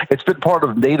world. It's been part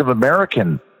of Native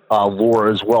American lore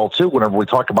as well, too, whenever we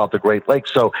talk about the Great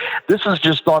Lakes. So this is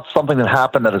just not something that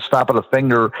happened at a snap of a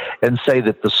finger and say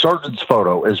that the surgeon's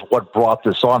photo is what brought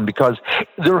this on, because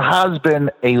there has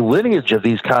been a lineage of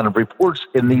these kind of reports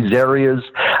in these areas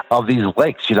of these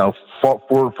lakes,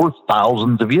 for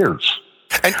thousands of years.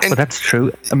 Well, that's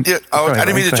true. I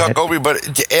didn't mean to talk over you, but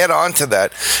to add on to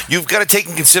that, you've got to take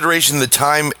in consideration the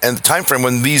time and the time frame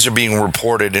when these are being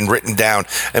reported and written down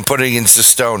and putting into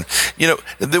stone.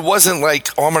 There wasn't like,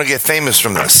 I'm going to get famous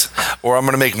from this, or I'm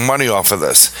going to make money off of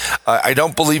this. I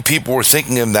don't believe people were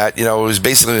thinking of that. It was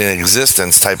basically an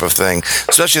existence type of thing,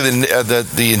 especially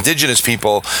the indigenous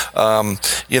people.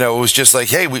 It was just like,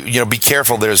 hey, be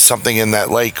careful. There's something in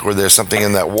that lake, or there's something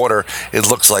in that water. It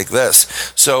looks like this.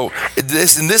 So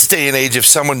in this day and age, if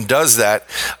someone does that,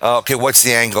 okay, what's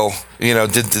the angle? Did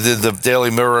the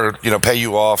Daily Mirror, pay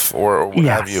you off or what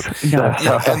have you? No.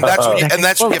 And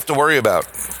that's what you have to worry about.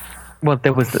 Well,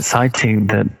 there was the sighting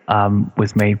that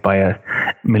was made by a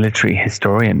military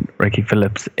historian, Ricky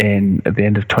Phillips, at the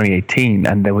end of 2018,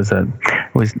 and it was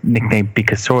nicknamed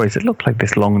Beakosaurus. It looked like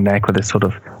this long neck with a sort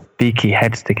of beaky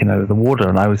head sticking out of the water,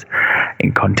 and I was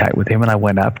in contact with him, and I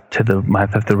went up to the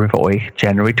mouth of the River Oich,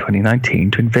 January 2019,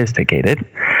 to investigate it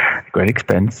at great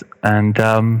expense, and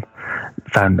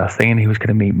found nothing, and he was going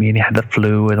to meet me, and he had the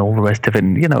flu and all the rest of it,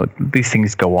 and these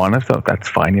things go on. I thought, that's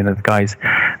fine, the guy's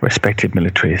a respected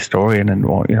military historian, and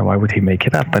why would he make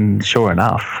it up? And sure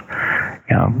enough,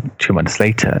 2 months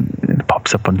later, it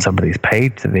pops up on somebody's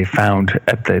page that they found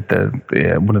at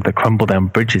the one of the crumble down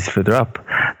bridges further up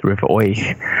the River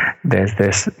Oich. There's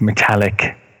this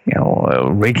metallic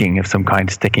rigging of some kind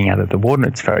sticking out of the water,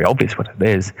 and it's very obvious what it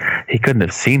is. He couldn't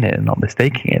have seen it and not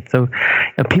mistaking it. So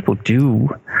people do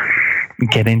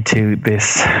get into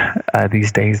this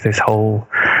these days, this whole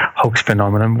hoax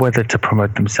phenomenon, whether to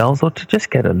promote themselves or to just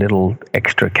get a little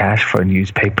extra cash for a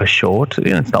newspaper short.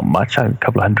 It's not much, a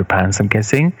couple of £100, I'm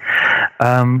guessing,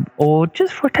 or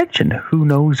just for attention. Who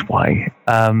knows why?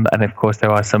 And of course,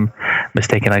 there are some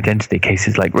mistaken identity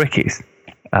cases like Ricky's.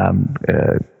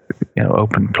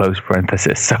 Open, close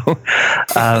parenthesis. So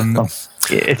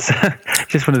it's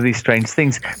just one of these strange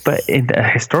things. But in a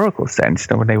historical sense,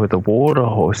 when they were the water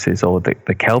horses or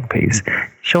the kelpies,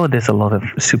 sure, there's a lot of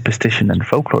superstition and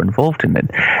folklore involved in it.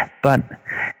 But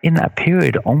in that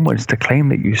period onwards, to claim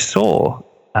that you saw,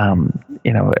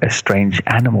 a strange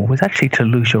animal was actually to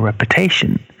lose your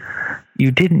reputation. You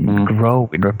didn't grow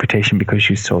in reputation because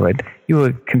you saw it. You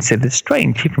were considered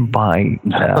strange, even by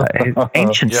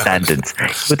ancient standards. You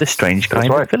were the strange guy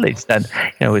in the village that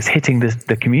was hitting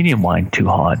the communion wine too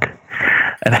hard.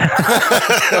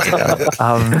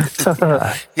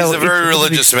 He's a very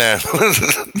religious man.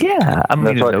 Yeah, I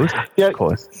mean, of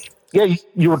course. Yeah,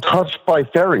 you were touched by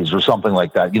fairies or something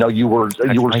like that. You were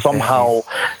somehow.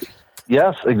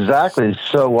 Yes, exactly.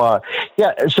 So,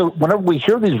 so whenever we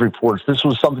hear these reports, this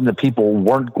was something that people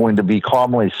weren't going to be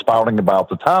calmly spouting about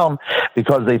the town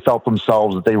because they felt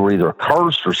themselves that they were either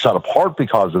cursed or set apart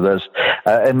because of this.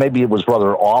 And maybe it was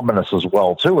rather ominous as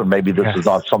well, too. And maybe this is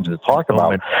not something to talk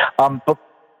about. But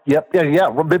yeah.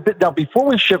 Now, before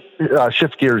we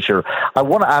shift gears here, I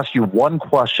want to ask you one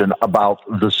question about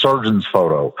the surgeon's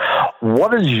photo.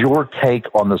 What is your take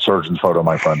on the surgeon's photo,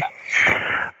 my friend?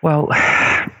 Well,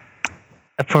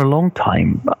 for a long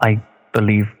time, I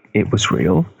believe it was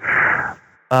real.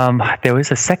 There is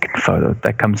a second photo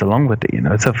that comes along with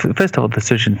it, So first of all, the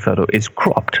surgeon photo is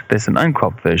cropped. There's an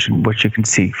uncropped version, which you can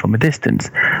see from a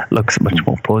distance. Looks much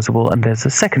more plausible. And there's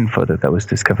a second photo that was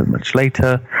discovered much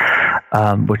later,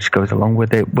 which goes along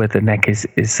with it, where the neck is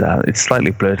it's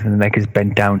slightly blurred and the neck is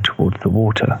bent down towards the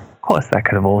water. Of course, that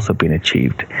could have also been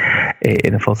achieved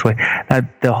in a false way. Now,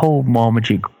 the whole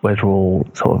Marmaduke Wetherell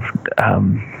sort of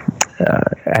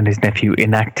and his nephew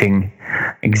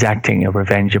exacting a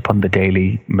revenge upon the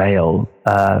Daily Mail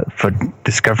for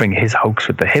discovering his hoax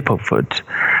with the hippo foot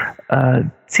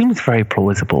seems very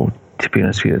plausible, to be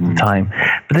honest with you, at the time.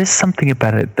 But there's something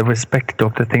about it, the respected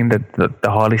doctor thing, that the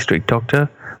Harley Street doctor.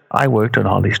 I worked on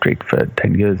Harley Street for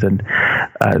 10 years and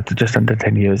just under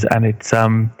 10 years, and it's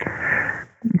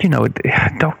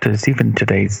doctors, even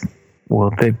today's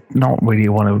world, they don't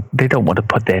want to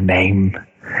put their name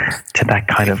to that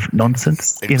kind of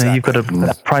nonsense. Exactly. You've got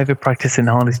a private practice in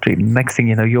Harley Street, and next thing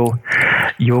you know,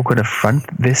 you're going to front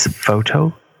this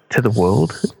photo to the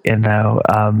world,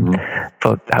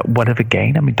 for whatever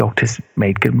gain. I mean, doctors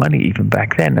made good money even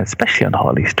back then, especially on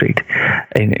Harley Street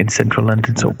in central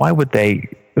London. So why would they,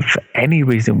 for any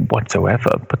reason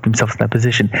whatsoever, put themselves in that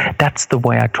position? That's the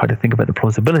way I try to think about the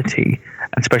plausibility,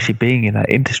 especially being in that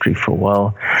industry for a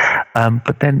while.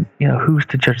 But then, who's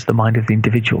to judge the mind of the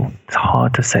individual? It's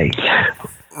hard to say.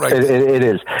 Right. It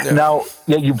is. Yeah. Now,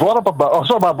 you brought up about. Oh,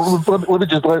 sorry,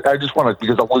 I just want to,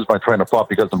 because I'll lose my train of thought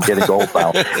because I'm getting old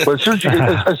now. But as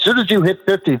soon as you hit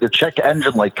 50, the check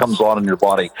engine light comes on in your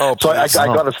body. Oh, so I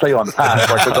got to stay on task.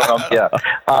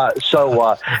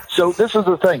 So this is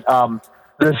the thing.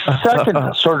 The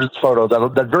second surgeon's photo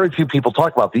that very few people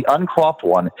talk about, the uncropped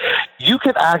one, you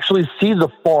can actually see the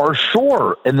far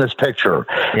shore in this picture.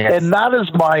 Yes. And that is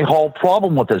my whole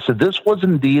problem with this. So this was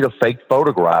indeed a fake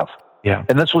photograph. Yeah.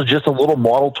 And this was just a little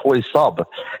model toy sub.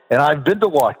 And I've been to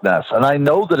Loch Ness, and I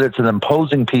know that it's an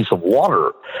imposing piece of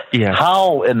water. Yeah.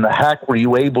 How in the heck were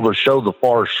you able to show the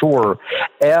far shore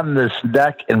and this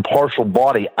neck and partial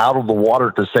body out of the water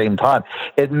at the same time?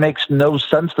 It makes no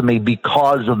sense to me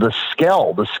because of the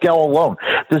scale alone.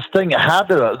 This thing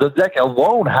the deck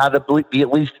alone had to be at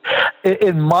least,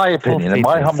 in my opinion, in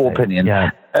my humble opinion,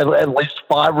 at least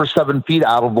 5 or 7 feet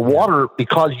out of the water,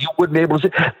 because you wouldn't be able to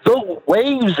see. The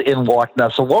waves in Loch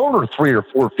Ness alone are 3 or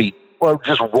 4 feet. Well,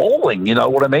 just rolling, you know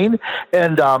what I mean?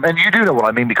 And you do know what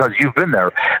I mean because you've been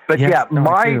there. But that's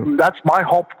my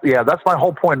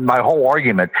whole point, my whole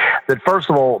argument, that first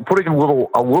of all, putting a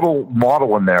little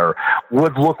model in there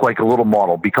would look like a little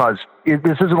model, because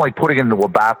this isn't like putting it into a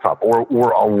bathtub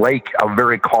or a lake, a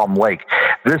very calm lake.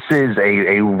 This is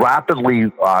a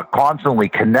rapidly, constantly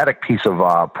kinetic piece of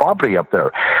property up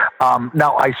there.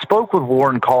 Now, I spoke with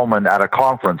Lauren Coleman at a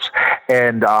conference,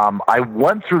 and I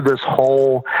went through this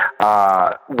whole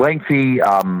lengthy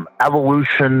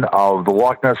evolution of the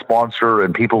Loch Ness Monster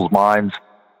in people's minds,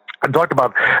 and talked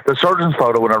about the surgeon's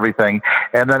photo and everything.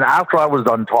 And then after I was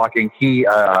done talking, he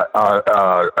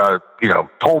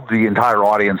told the entire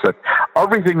audience that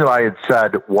everything that I had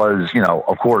said was,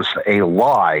 of course, a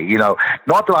lie.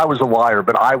 Not that I was a liar,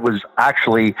 but I was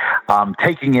actually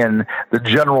taking in the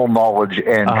general knowledge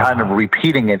and kind of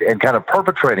repeating it and kind of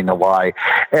perpetrating a lie.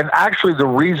 And actually, the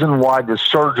reason why the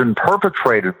surgeon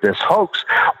perpetrated this hoax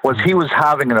was he was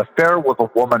having an affair with a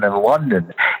woman in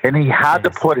London, and he had to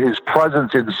put his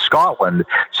presence in Scotland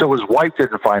so his wife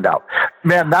didn't find out.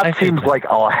 Man, that seems like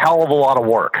a hell of a lot of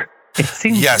work. It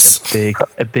seems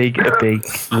a big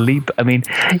leap. I mean,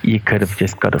 you could have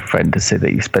just got a friend to say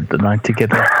that you spent the night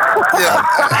together. Yeah,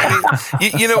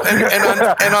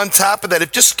 and on top of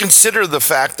that, just consider the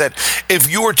fact that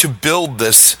if you were to build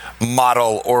this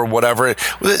model or whatever,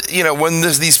 when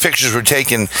these pictures were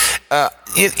taken,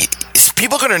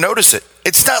 people are going to notice it.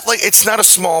 It's not a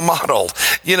small model,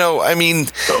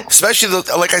 especially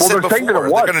like I said before, they're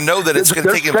going to know that it's going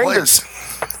to take place.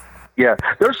 Yeah,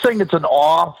 they're saying it's an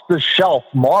off-the-shelf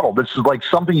model. This is like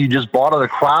something you just bought at a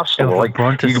craft store. Like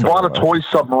you bought a toy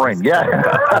submarine. Yeah,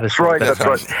 that's right. That's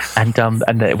right.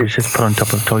 And it was just put on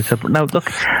top of a toy submarine. Now, look,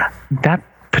 that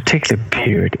particular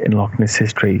period in Loch Ness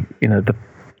history, the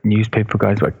newspaper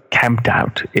guys were camped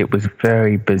out. It was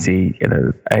very busy.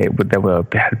 There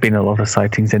had been a lot of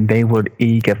sightings, and they were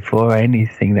eager for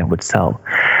anything that would sell.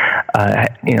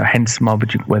 Hence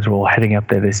Marmaduke Wetherall heading up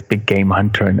there, this big game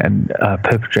hunter, and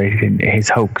perpetrating his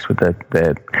hoax with the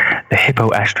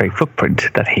hippo ashtray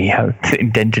footprint that he had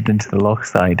indented into the loch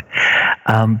side.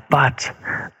 But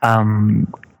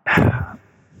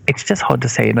it's just hard to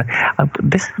say.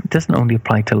 This doesn't only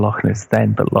apply to Loch Ness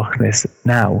then, but Loch Ness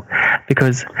now,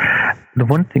 because the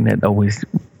one thing that always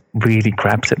really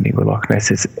grabs at me with Loch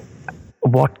Ness is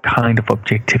what kind of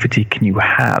objectivity can you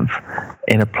have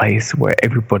in a place where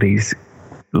everybody's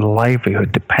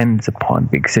livelihood depends upon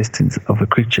the existence of a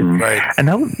creature. Right. And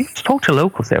now, talk to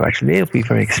locals there, actually. They'll be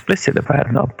very explicit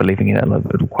about not believing in it.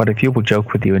 Quite a few will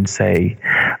joke with you and say,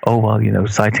 oh, well,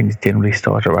 sightings generally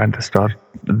start around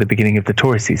the beginning of the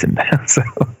tourist season. So,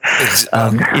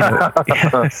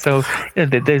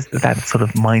 there's that sort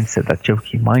of mindset, that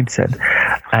jokey mindset.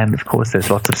 And, of course, there's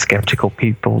lots of skeptical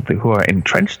people who are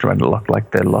entrenched around the Loch,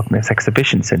 like the Loch Ness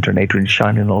Exhibition Centre and Adrian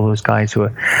Shine and all those guys who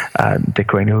are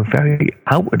decorating, who are very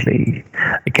outwardly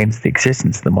against the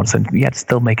existence of the monster, and yet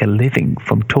still make a living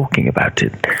from talking about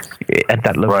it at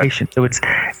that location. Right. So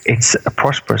it's a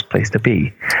prosperous place to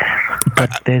be.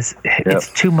 But it's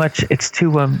too much. It's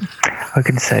too I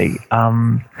can say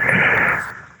the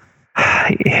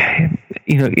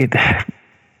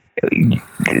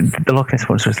Loch Ness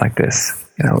monster is like this.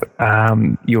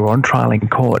 You're on trial in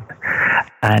court,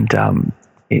 and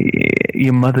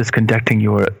your mother's conducting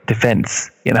your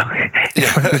defense. And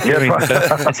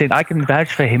saying, "I can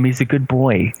vouch for him. He's a good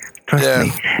boy. Trust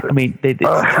me." I mean,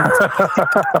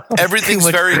 everything's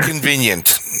very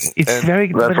convenient. It's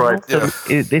very. That's right.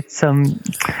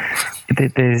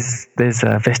 There's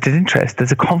a vested interest.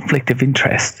 There's a conflict of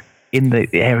interest in the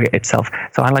area itself.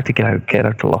 So I like to get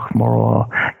out to Loch Moral,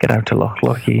 get out to Loch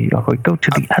Lochy, go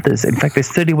to the others. In fact, there's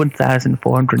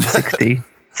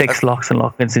 31,466 lochs and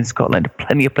lochs in Scotland.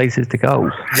 Plenty of places to go.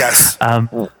 Yes.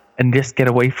 And just get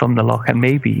away from the loch, and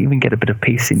maybe even get a bit of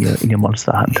peace in your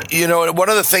monster hunt. One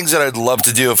of the things that I'd love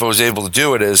to do if I was able to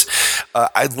do it is,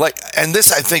 and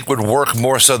this I think would work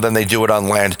more so than they do it on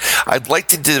land. I'd like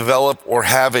to develop or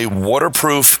have a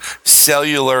waterproof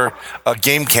cellular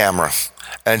game camera.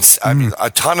 And I mean, a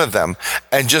ton of them,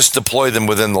 and just deploy them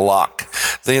within the loch.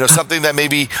 Something that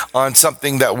maybe on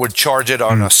something that would charge it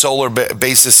on a solar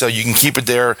basis, so you can keep it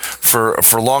there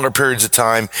for longer periods of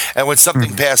time. And when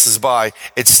something passes by,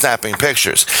 it's snapping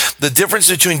pictures. The difference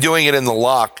between doing it in the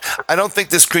loch, I don't think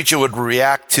this creature would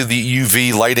react to the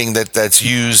UV lighting that's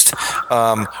used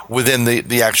within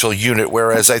the actual unit.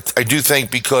 Whereas I do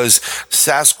think, because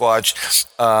Sasquatch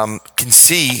can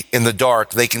see in the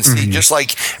dark, they can see just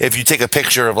like if you take a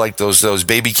picture of like those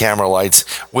baby camera lights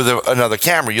with another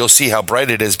camera, you'll see how bright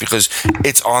it is because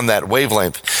it's on that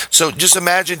wavelength. So just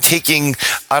imagine taking,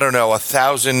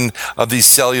 1,000 of these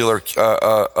cellular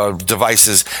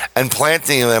devices and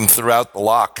planting them throughout the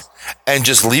loch and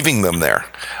just leaving them there.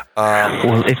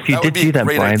 Well, if you did do that,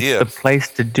 Brian, the place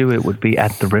to do it would be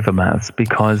at the river mouths,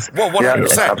 because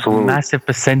 100%. A massive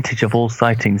percentage of all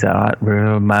sightings are at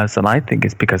river mouths, and I think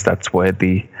it's because that's where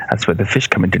the fish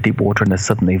come into deep water and are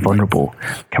suddenly vulnerable,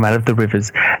 come out of the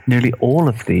rivers. Nearly all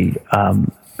of the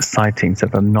sightings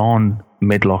that are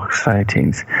non-midloch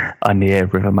sightings are near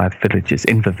river mouth villages,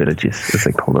 inver villages as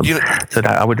they call them. So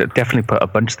that I would definitely put a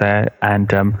bunch there,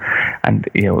 and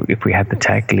if we had the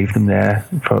tech, leave them there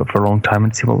for a long time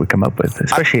and see what we come up with,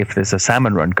 especially if there's a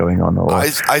salmon run going on, or I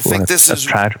think this is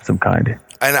trout of some kind.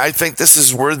 And I think this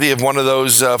is worthy of one of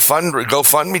those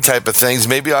GoFundMe type of things.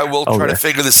 Maybe I will try to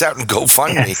figure this out and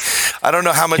GoFundMe. Yes. I don't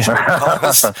know how much it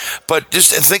costs, but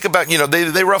just think about,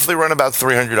 they roughly run about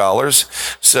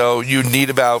 $300. So you need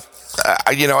about,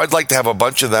 I'd like to have a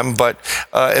bunch of them, but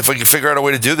if we can figure out a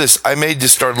way to do this, I may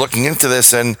just start looking into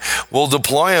this, and we'll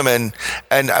deploy them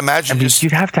and imagine.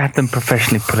 You'd have to have them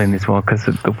professionally put in as well, because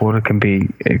the water can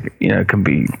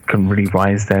really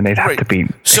rise there, and they'd have to be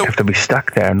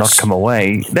stuck there and not come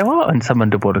away. There are some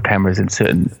underwater cameras in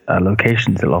certain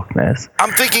locations at Loch Ness.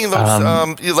 I'm thinking those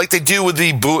like they do with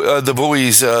the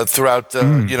buoys throughout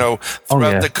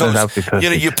the coast.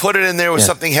 You put it in there with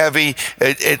something heavy,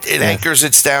 it anchors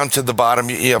it down to the bottom.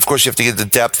 Of course, you have to get the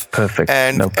depth. Perfect.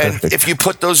 And if you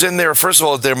put those in there, first of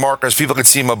all, they're markers. People can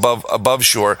see them above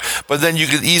shore, but then you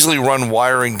could easily run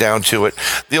wiring down to it.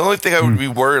 The only thing I would be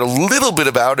worried a little bit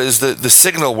about is the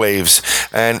signal waves,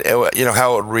 and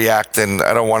how it would react. And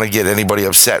I don't want to get anybody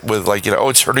upset with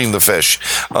it's hurting the fish.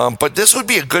 But this would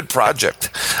be a good project.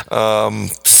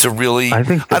 to really. I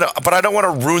don't want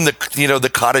to ruin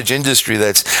the cottage industry.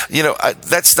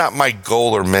 That's not my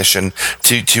goal or mission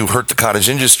to hurt the cottage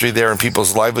industry there and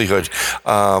people's livelihood.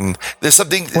 There's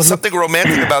something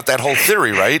romantic about that whole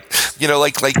theory, right?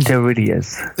 Like there really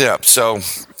is. Yeah. So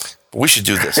we should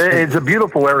do this. It's a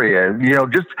beautiful area.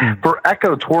 Just for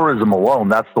ecotourism alone,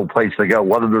 that's the place to go.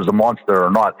 Whether there's a monster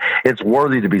or not, it's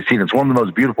worthy to be seen. It's one of the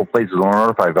most beautiful places on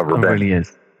earth I've ever been. It really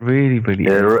is. Really, really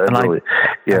is.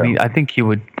 I mean, I think you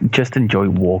would just enjoy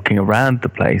walking around the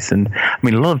place. And I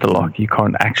mean, a lot of the loch you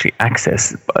can't actually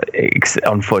access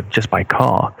on foot, just by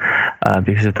car,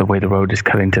 because of the way the road is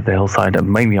cut into the hillside,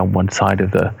 and mainly on one side of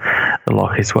the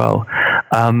loch as well.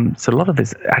 So a lot of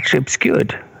it's actually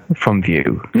obscured from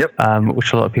view,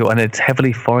 which a lot of people, and it's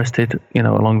heavily forested,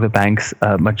 along the banks,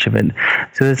 much of it.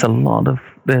 So there's a lot of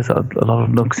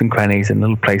nooks and crannies and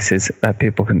little places that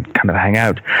people can kind of hang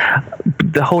out.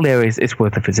 The whole area is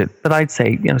worth a visit. But I'd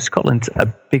say, Scotland's a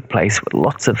big place with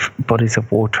lots of bodies of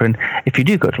water. And if you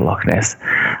do go to Loch Ness,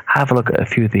 have a look at a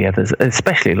few of the others,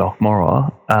 especially Loch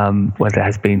Morrogh, where there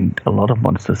has been a lot of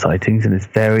monster sightings and it's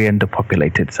very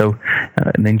underpopulated. So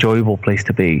an enjoyable place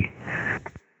to be.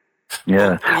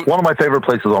 Yeah, one of my favorite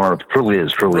places on earth. Truly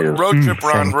is. Road trip,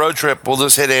 Ron. Road trip. We'll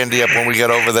just hit Andy up when we get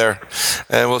over there,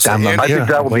 and we'll say, I think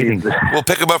that will be. We'll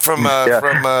pick him up from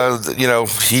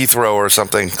Heathrow or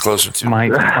something closer to. My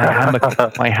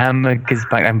hammock is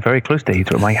packed. I'm very close to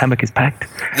Heathrow. My hammock is packed.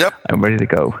 Yep, I'm ready to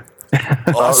go.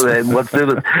 Awesome. Let's do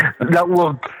this. Now,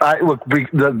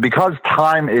 because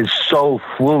time is so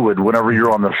fluid whenever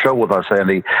you're on the show with us,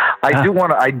 Andy, I do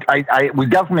want to. We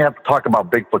definitely have to talk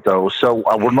about Bigfoot, though. So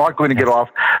we're not going to get off.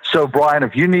 So, Brian,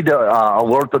 if you need to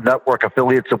alert the network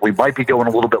affiliates that we might be going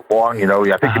a little bit long,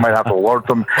 I think you might have to alert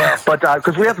them. But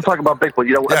because we have to talk about Bigfoot,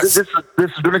 this is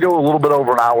going to go a little bit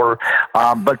over an hour.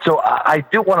 But so I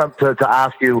do want to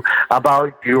ask you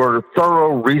about your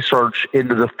thorough research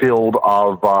into the field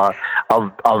of the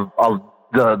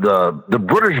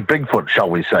British Bigfoot,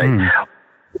 shall we say?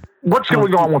 What's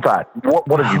going on with that?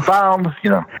 What have you found?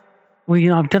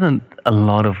 Well, I've done a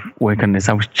lot of work on this.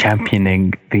 I was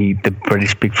championing the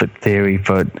British Bigfoot theory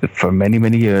for many,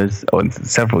 many years, or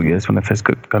several years when I first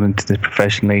got into this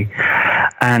professionally.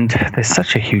 And there's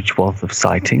such a huge wealth of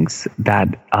sightings that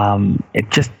it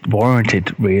just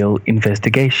warranted real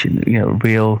investigation,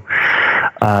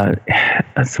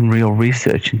 some real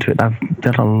research into it. I've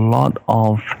done a lot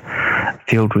of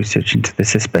field research into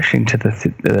this, especially into the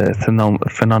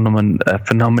phenomenon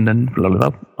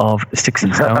of sticks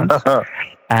and stones,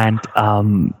 and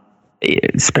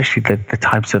especially the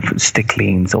types of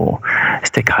sticklings or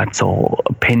stick huts or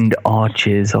pinned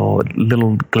arches or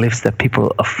little glyphs that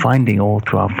people are finding all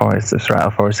through our forests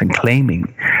and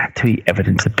claiming to be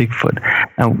evidence of Bigfoot.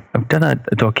 Now, I've done a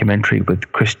documentary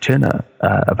with Chris Turner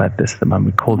about this at the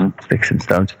moment called Sticks and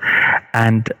Stones,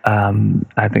 and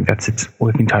I think that's its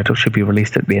working title, should be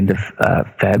released at the end of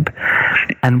Feb.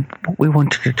 And what we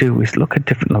wanted to do is look at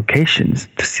different locations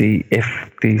to see if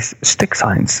these stick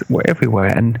signs were everywhere.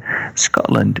 And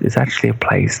Scotland is actually a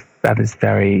place that is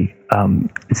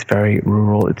it's very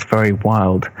rural, it's very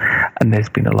wild, and there's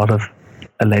been a lot of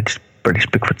alleged British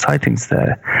Bigfoot sightings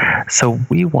there. So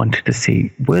we wanted to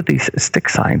see, were these stick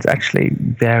signs actually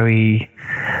very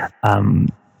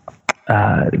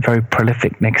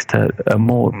prolific next to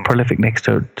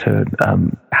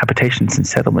habitations and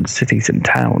settlements, cities and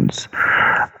towns,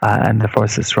 and the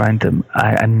forests around them,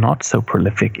 and not so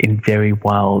prolific in very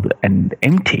wild and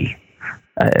empty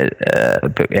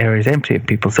areas empty of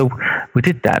people. So we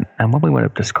did that, and when we went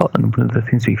up to Scotland, one of the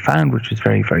things we found, which was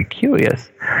very, very curious,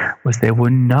 was there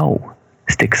were no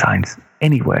stick signs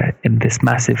anywhere in this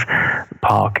massive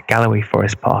park, Galloway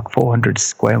Forest Park, 400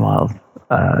 square miles.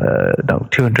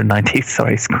 290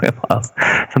 square miles,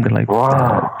 something like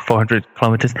 400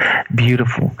 kilometers.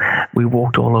 Beautiful. We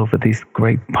walked all over these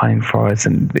great pine forests,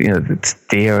 and it's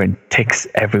deer and ticks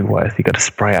everywhere. So you got to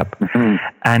spray up.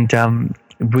 And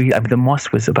the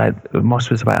moss was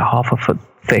about half a foot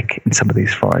thick in some of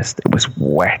these forests. It was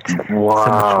wet. Wow.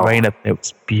 So much rain up there. It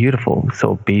was beautiful.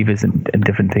 So beavers and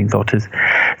different things, otters.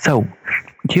 So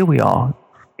here we are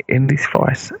in these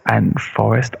forests, and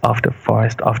forest after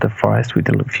forest after forest. We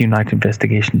did a few night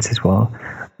investigations as well.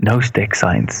 No stick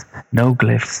signs, no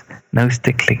glyphs, no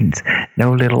sticklings,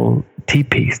 no little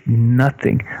teepees,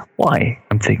 nothing. Why?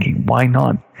 I'm thinking, why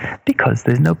not? Because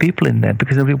there's no people in there,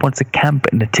 because nobody wants to camp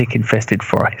in a tick-infested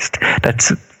forest.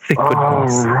 That's thick with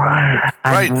moss. Right.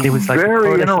 And it was like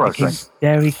very interesting.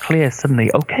 Very clear suddenly.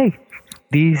 Okay,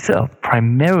 these are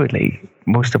primarily,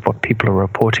 most of what people are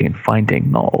reporting and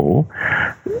finding, not all,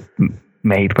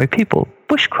 made by people.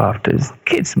 bushcrafters,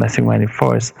 kids messing around in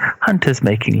forests, hunters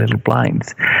making little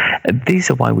blinds. These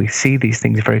are why we see these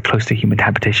things very close to human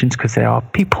habitations, because there are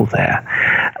people there,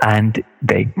 and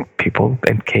people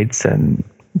and kids and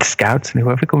scouts and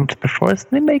whoever go into the forest,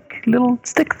 they make little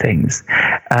stick things.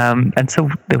 And so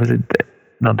there was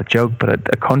not a joke, but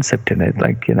a concept in it,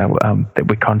 like, that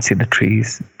we can't see the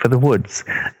trees for the woods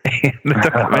in the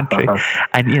documentary.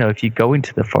 And, if you go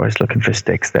into the forest looking for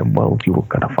sticks, then, well, you're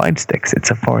going to find sticks. It's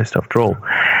a forest after all.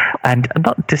 And I'm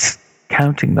not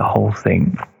discounting the whole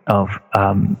thing of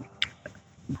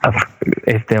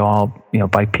if there are,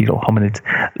 bipedal hominids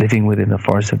living within the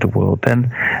forests of the world,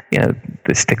 then,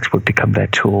 the sticks would become their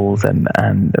tools and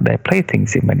their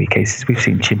playthings in many cases. We've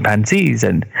seen chimpanzees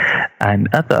and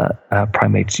other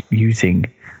primates using,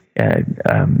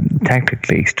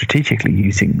 tactically, strategically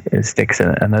using sticks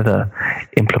and other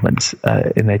implements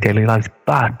in their daily lives.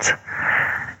 But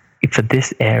for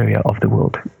this area of the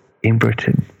world, in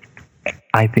Britain,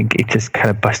 I think it just kind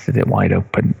of busted it wide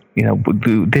open.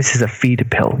 This is a feeder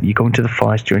pill. You go into the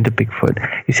forest, you're into Bigfoot.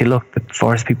 You say, look, the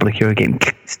forest people are here again.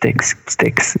 Sticks.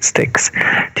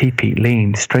 TP,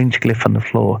 lean, strange glyph on the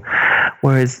floor.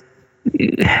 Whereas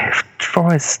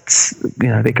forests,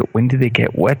 they get windy, they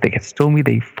get wet, they get stormy,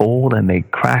 they fall and they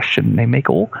crash and they make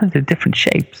all kinds of different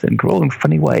shapes and grow in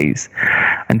funny ways.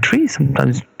 And trees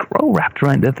sometimes grow wrapped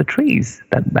around other trees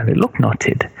that they look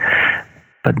knotted.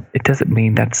 But it doesn't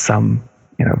mean that some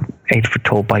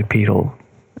 8-foot-tall bipedal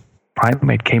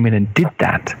primate came in and did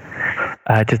that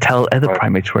to tell other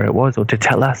primates where it was, or to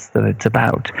tell us that it's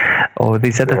about, or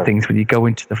these other things when you go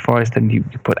into the forest and you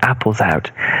put apples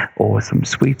out or some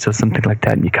sweets or something like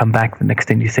that, and you come back the next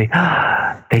day and you say,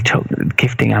 they took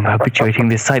gifting, I'm habituating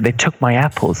this site, they took my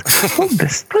apples. Well,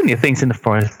 there's plenty of things in the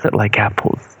forest that like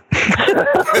apples.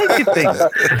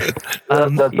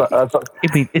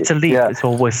 It's a leap, it's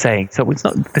all we're saying. So it's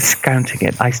not discounting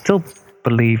it. I still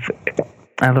believe,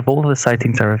 out of all of the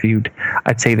sightings I reviewed,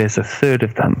 I'd say there's a third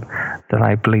of them that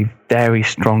I believe very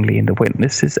strongly in the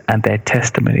witnesses and their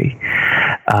testimony.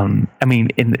 In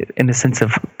the sense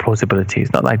of plausibility,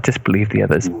 it's not that I disbelieve the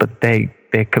others, but they're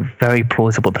very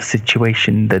plausible. The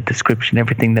situation, the description,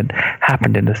 everything that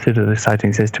happened in the third of the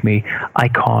sightings says to me, I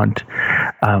can't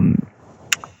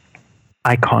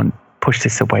push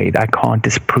this away. I can't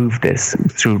disprove this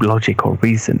through logic or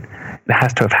reason. It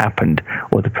has to have happened,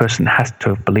 or the person has to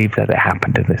have believed that it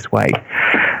happened in this way.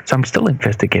 So I'm still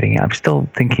investigating it. I'm still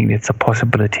thinking it's a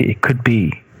possibility. It could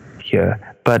be here,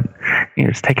 but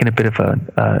it's taken a bit of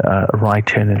a right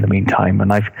turn in the meantime,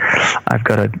 and I've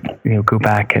got to go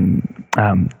back and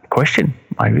question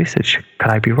my research.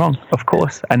 Could I be wrong? Of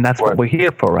course, and that's what we're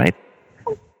here for, right?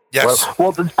 Yes.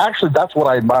 Well, actually, that's what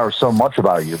I admire so much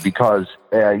about you, because,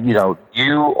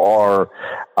 you are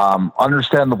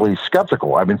understandably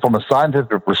skeptical. I mean, from a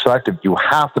scientific perspective, you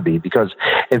have to be, because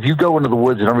if you go into the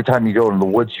woods and every time you go into the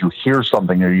woods, you hear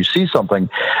something or you see something,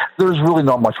 there's really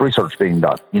not much research being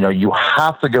done. You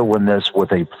have to go in this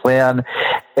with a plan,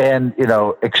 and,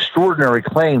 extraordinary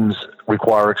claims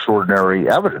require extraordinary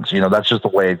evidence. That's just the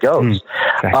way it goes.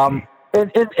 Exactly.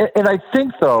 And I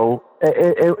think, though,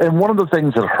 and one of the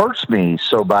things that hurts me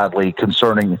so badly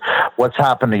concerning what's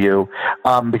happened to you,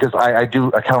 because I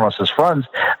count us as friends,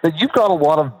 that you've got a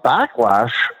lot of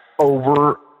backlash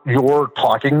over your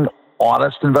talking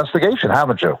honest investigation,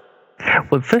 haven't you?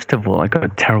 Well, first of all, I got a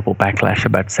terrible backlash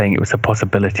about saying it was a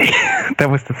possibility.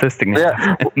 That was the first thing that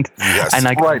happened. Yes. And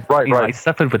I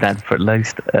suffered with that for at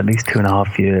least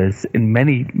 2.5 years. In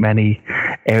many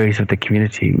areas of the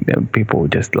community, people were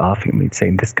just laughing at me,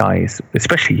 saying, this guy is,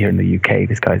 especially here in the UK,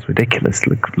 this guy's ridiculous.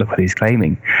 Look what he's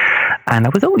claiming. And I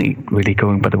was only really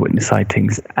going by the witness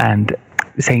sightings and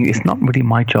saying it's not really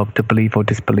my job to believe or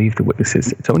disbelieve the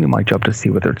witnesses. It's only my job to see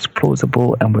whether it's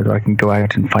plausible and whether I can go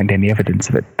out and find any evidence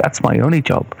of it. That's my only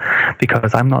job,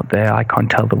 because I'm not there. I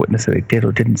can't tell the witness that they did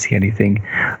or didn't see anything.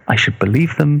 I should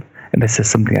believe them, and this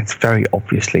is something that's very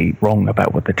obviously wrong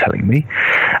about what they're telling me,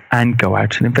 and go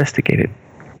out and investigate it.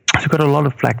 So I got a lot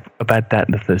of flack about that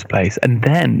in the first place. And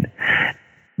then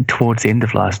towards the end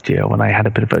of last year, when I had a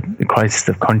bit of a crisis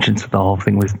of conscience with the whole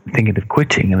thing, was thinking of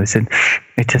quitting, and I said,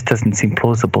 it just doesn't seem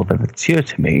plausible that it's here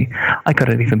to me, I got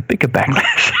an even bigger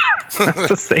backlash. That's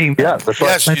the same. Yeah, that's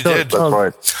right. Yes, you did. That's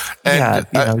right.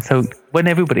 And, so when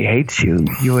everybody hates you,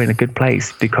 you're in a good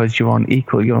place because you're on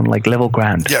like level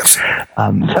ground. Yes.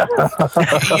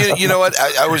 You know what?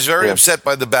 I was very upset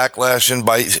by the backlash and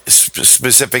by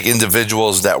specific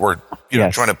individuals that were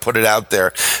trying to put it out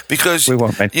there, because we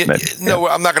won't mention it. No,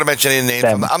 I'm not going to mention any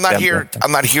names. I'm not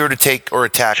here to take or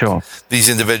attack these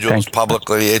individuals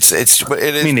publicly. It is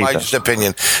my just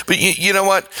opinion. But you know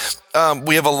what?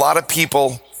 We have a lot of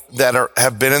people that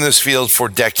have been in this field for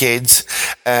decades,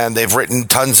 and they've written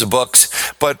tons of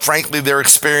books. But frankly, their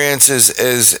experience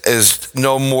is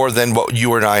no more than what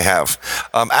you and I have.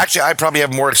 Actually, I probably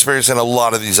have more experience than a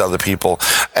lot of these other people.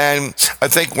 And I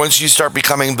think once you start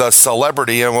becoming the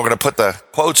celebrity, and we're going to put the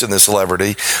quotes in the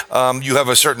celebrity, you have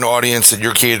a certain audience that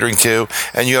you're catering to,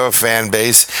 and you have a fan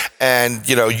base, and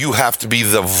you have to be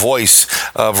the voice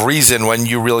of reason when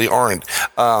you really aren't.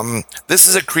 This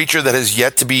is a creature that has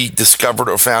yet to be discovered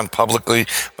or found publicly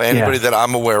by anybody that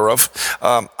I'm aware of.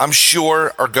 I'm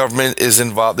sure our government is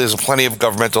involved. There's plenty of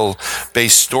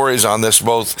governmental-based stories on this,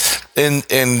 both in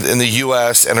the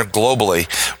U.S. and globally,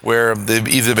 where they've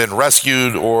either been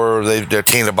rescued or they've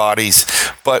obtained the bodies.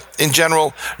 But in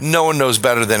general, no one knows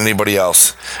better than anybody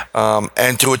else.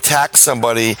 And to attack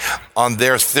somebody on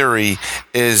their theory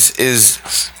is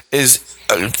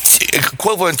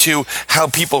equivalent to how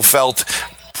people felt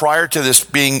prior to this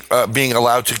being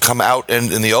allowed to come out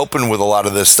in the open with a lot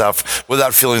of this stuff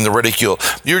without feeling the ridicule.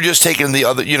 You're just taking the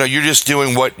other, you're just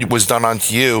doing what was done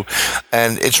onto you,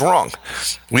 and it's wrong.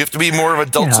 We have to be more of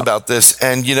adults about this.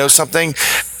 And something,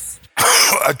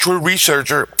 a true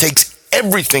researcher takes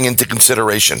everything into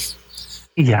consideration.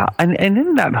 Yeah, and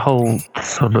in that whole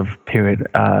sort of period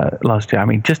last year, I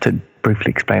mean, just to briefly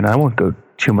explain, I won't go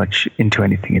too much into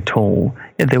anything at all.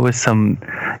 There were some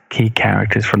key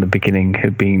characters from the beginning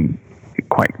who'd been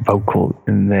quite vocal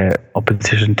in their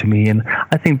opposition to me, and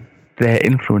I think their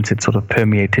influence had sort of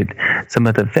permeated some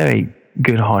of the very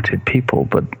good-hearted people,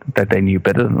 but that they knew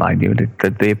better than I knew.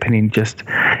 That the opinion just,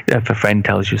 if a friend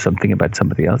tells you something about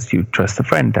somebody else, you trust the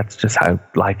friend. That's just how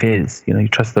life is. You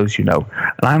trust those you know,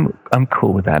 and I'm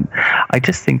cool with that. I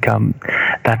just think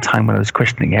that time when I was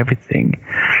questioning everything,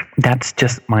 that's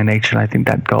just my nature, and I think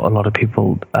that got a lot of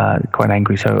people quite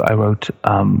angry. So I wrote 2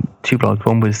 blogs.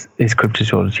 One was Is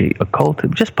Cryptozoology a Cult?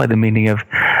 Just by the meaning of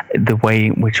the way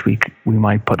in which we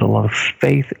might put a lot of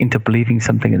faith into believing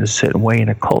something in a certain way in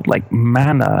a cult-like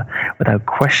manner without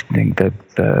questioning the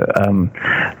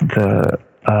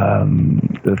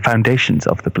foundations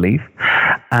of the belief,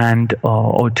 and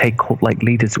or take cult-like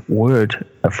leaders' word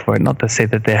for it. Not to say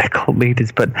that they're cult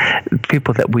leaders, but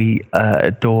people that we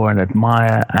adore and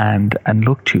admire and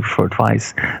look to for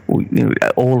advice.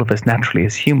 All of us naturally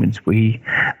as humans, we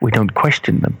don't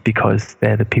question them because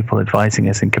they're the people advising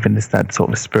us and giving us that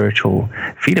sort of spiritual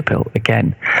feeder pill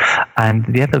again. And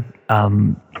the other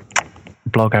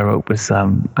blog I wrote was I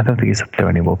don't think it's up there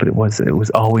anymore, but it was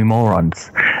Are We Morons?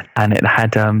 And it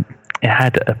had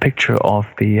a picture of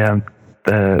the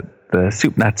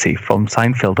soup Nazi from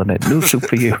Seinfeld on it. No soup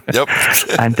for you. Yep.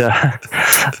 And I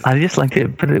just liked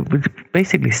it, but it was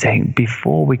basically saying,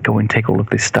 before we go and take all of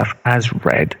this stuff as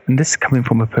read, and this is coming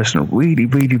from a person who really,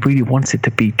 really, really wants it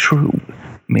to be true,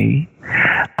 me,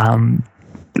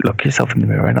 look yourself in the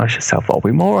mirror and ask yourself, are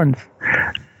we morons?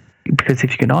 Because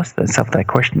if you can ask yourself that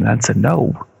question and answer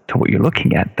no to what you're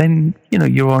looking at, then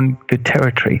you're on good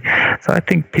territory. So I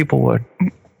think people were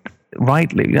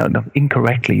rightly, not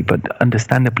incorrectly, but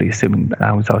understandably assuming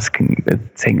I was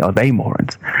saying, are they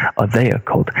morons? Are they a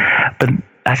cult? But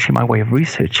actually my way of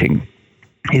researching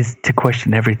is to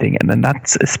question everything. And then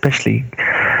that's especially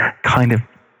kind of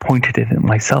pointed it at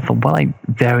myself. And what I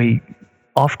very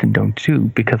often don't do,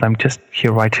 because I'm just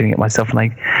here writing it myself, and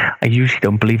I usually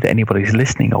don't believe that anybody's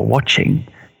listening or watching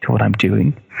to what I'm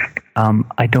doing.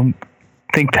 I don't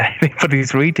think that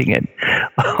anybody's reading it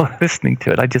or listening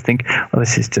to it. I just think, well,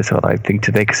 this is just what I think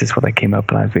today because it's what I came up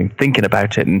and I've been thinking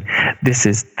about it, and this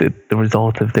is the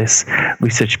result of this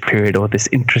research period or this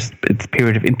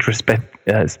period of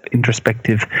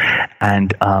introspective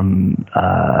and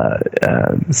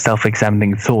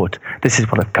self-examining thought. This is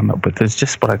what I've come up with. It's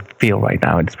just what I feel right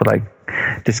now, and it's what I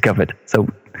discovered. So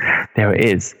there it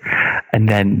is. And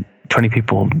then 20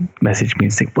 people message me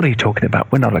and say, what are you talking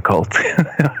about? We're not a cult.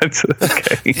 It's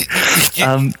okay.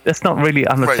 That's not really,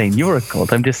 I'm not saying you're a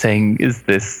cult. I'm just saying, is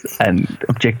this, and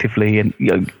objectively, and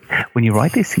when you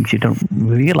write these things, you don't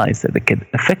realize that it can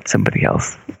affect somebody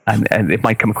else. And it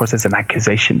might come across as an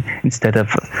accusation instead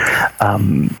of,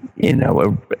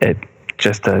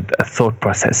 just a thought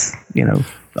process,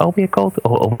 are we a cult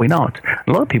or are we not?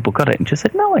 A lot of people got it and just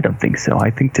said, no, I don't think so. I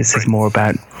think this is more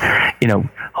about,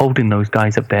 holding those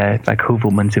guys up there like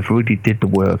Hoovermans who really did the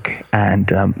work, and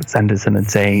Sanderson, and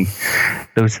saying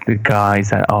those are the guys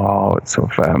that are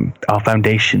sort of our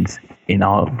foundations in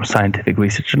our scientific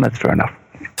research, and that's fair enough.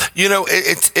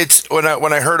 It's when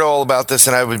I heard all about this,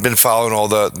 and I've been following all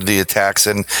the attacks,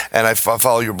 and I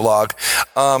follow your blog.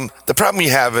 The problem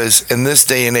you have is in this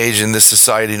day and age, in this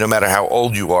society, no matter how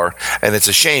old you are, and it's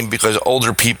a shame because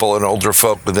older people and older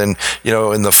folk within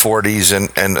in the 40s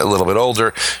and a little bit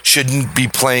older shouldn't be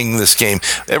playing this game.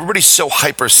 Everybody's so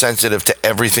hypersensitive to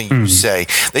everything you say.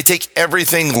 They take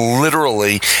everything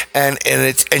literally, and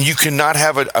you cannot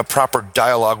have a proper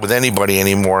dialogue with anybody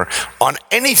anymore on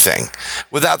anything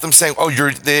without them saying, "Oh,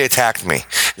 they attacked me."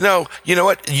 No, you know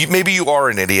what? Maybe you are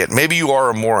an idiot. Maybe you are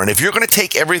a moron. If you're going to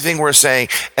take everything we're saying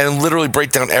and literally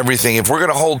break down everything, if we're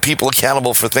going to hold people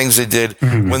accountable for things they did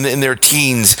when in their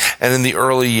teens and in the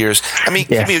early years, I mean,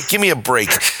 give me a break.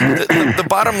 The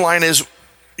bottom line is,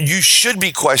 you should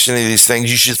be questioning these things.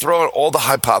 You should throw out all the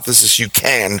hypotheses you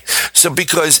can. So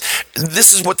because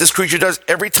this is what this creature does.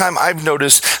 Every time I've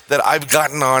noticed that I've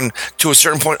gotten on to a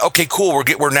certain point, okay, cool,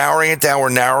 we're narrowing it down. We're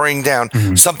narrowing down.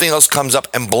 Something else comes up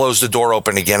and blows the door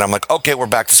open again. I'm like, okay, we're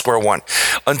back to square one.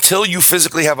 Until you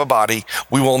physically have a body,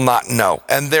 we will not know.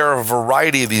 And there are a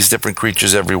variety of these different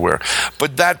creatures everywhere.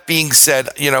 But that being said,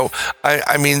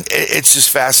 I mean, it's just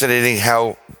fascinating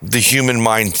how the human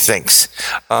mind thinks.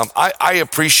 I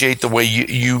appreciate the way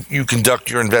you conduct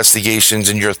your investigations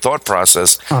and your thought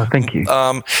process. Oh, thank you.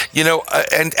 And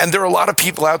there are a lot of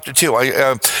people out there too.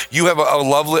 You have a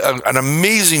lovely, an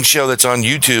amazing show that's on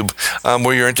YouTube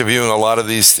where you're interviewing a lot of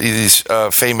these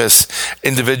famous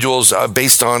individuals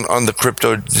based on the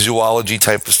cryptozoology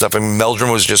type of stuff. I mean, Meldrum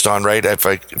was just on, right? If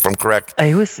I'm correct.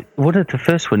 It was one of the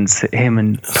first ones. Him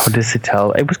and Todd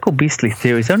Isitel. It was called Beastly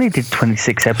Theories. It only did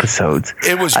 26 episodes.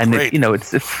 It was great.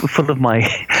 It's full of my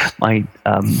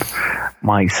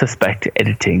suspect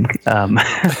editing. And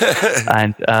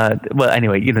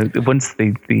anyway, once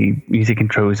the music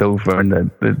intro is over and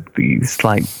the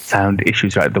slight sound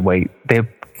issues are out of the way, they're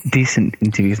decent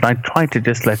interviews. And I tried to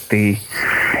just let the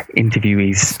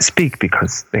interviewees speak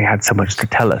because they had so much to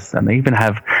tell us. And they even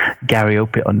have Gary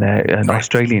Opit on there, an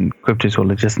Australian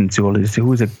cryptozoologist and zoologist who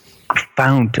was a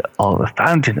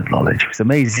fountain of knowledge. It was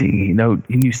amazing.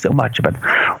 He knew so much about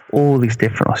all these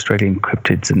different Australian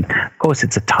cryptids, and of course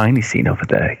it's a tiny scene over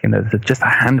there. There's just a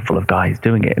handful of guys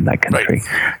doing it in that country.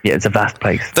 Right. Yeah, it's a vast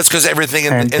place. That's because everything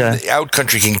in the out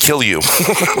country can kill you.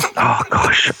 Oh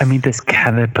gosh, I mean, there's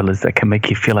caterpillars that can make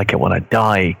you feel like you want to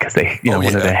die because one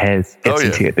of their hairs gets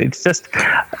into it. It's just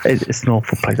it's an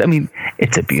awful place. I mean,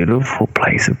 it's a beautiful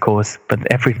place, of course, but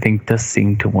everything does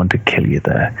seem to want to kill you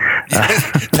there.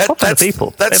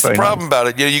 That's the problem about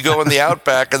it. You go in the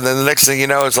outback, and then the next thing you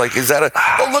know, it's like, is that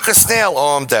look, a snail?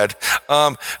 Oh, I'm dead.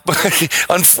 But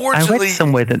unfortunately, I read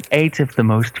somewhere that 8 of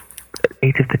the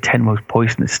 10 most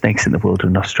poisonous snakes in the world are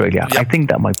in Australia. Yep. I think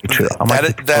that might be true.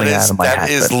 That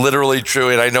is literally true,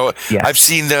 and I know I've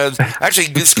seen. Actually,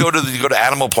 just go to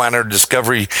Animal Planet or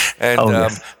Discovery, and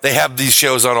they have these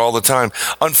shows on all the time.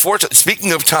 Unfortunately,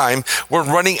 speaking of time, we're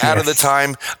running out of the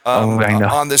time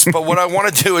on this. But what I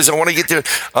want to do is I want to get to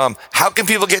how can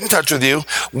people get in touch with you?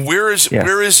 Where is your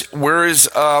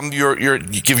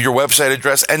give your website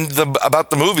address and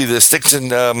about the movie, the Sticks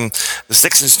and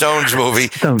Stones movie.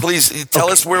 Please tell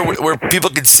us where people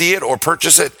can see it or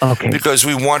purchase it, because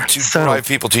we want to drive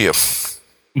people to you.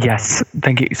 Yes,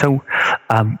 thank you. So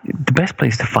the best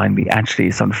place to find me actually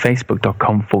is on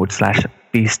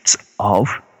facebook.com/beasts of.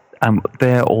 I'm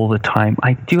there all the time.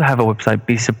 I do have a website,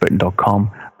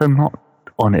 beastsofbritain.com, but I'm not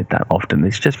on it that often.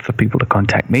 It's just for people to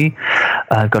contact me.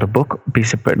 I've got a book,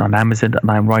 Beasts of Britain, on Amazon,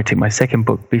 and I'm writing my second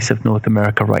book, Beasts of North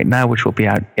America, right now, which will be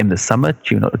out in the summer,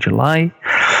 June or July.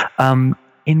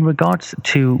 In regards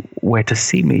to where to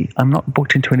see me, I'm not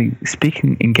booked into any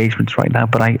speaking engagements right now,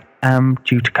 but I am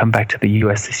due to come back to the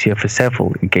US this year for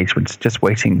several engagements, just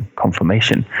waiting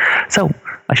confirmation. So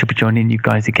I should be joining you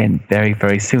guys again very,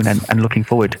 very soon, and looking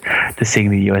forward to seeing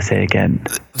the USA again.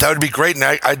 That would be great, and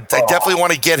I definitely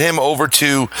want to get him over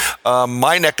to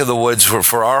my neck of the woods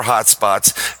for our hot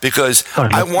spots, because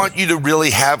I want you to really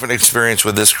have an experience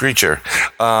with this creature,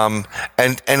 and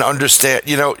understand.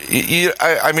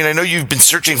 I mean, I know you've been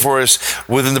searching for us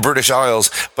within the British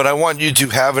Isles, but I want you to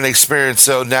have an experience.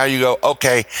 So now you go,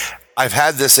 okay, I've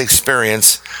had this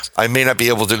experience. I may not be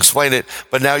able to explain it,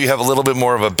 but now you have a little bit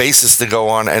more of a basis to go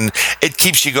on, and it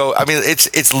keeps you go. I mean,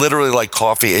 it's literally like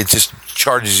coffee. It just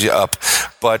charges you up.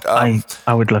 But I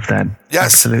would love that.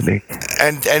 Yes, absolutely.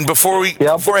 And before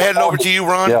I head over to you,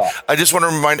 Ron, I just want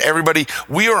to remind everybody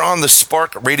we are on the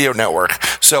Spark Radio Network.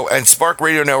 And Spark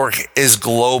Radio Network is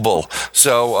global.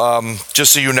 So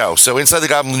just so you know, Inside the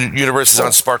Goblin Universe is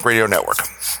on Spark Radio Network.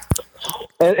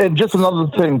 And just another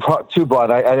thing too,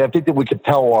 Brian, I think that we could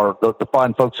tell the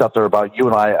fine folks out there about you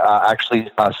and I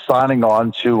actually signing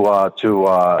on to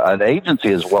an agency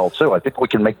as well too. I think we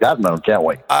can make that known, can't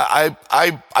we? I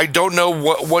don't know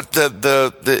what what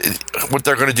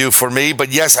they're going to do for me,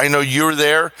 but yes, I know you're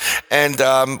there, and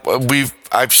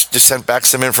I've just sent back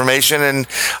some information, and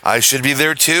I should be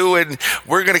there too. And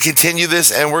we're going to continue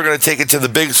this, and we're going to take it to the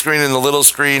big screen and the little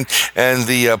screen and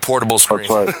the portable screen.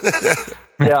 That's right.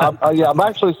 I'm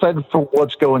actually excited for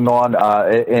what's going on,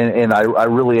 and I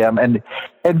really am. And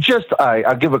just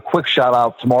I'll give a quick shout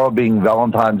out. Tomorrow being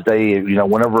Valentine's Day,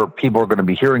 whenever people are going to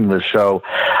be hearing this show,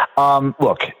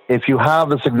 look, if you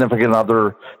have a significant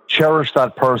other, cherish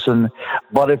that person.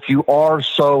 But if you are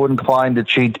so inclined to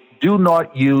cheat, do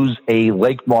not use a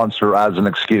lake monster as an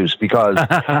excuse, because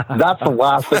that's the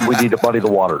last thing we need to muddy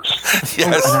the waters.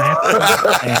 Yes.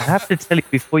 I have to tell you,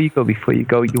 before you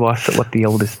go, you asked what the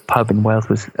oldest pub in Wales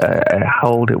was,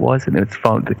 how old it was, and it's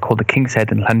called the King's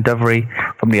Head in Llandovery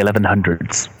from the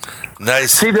 1100s.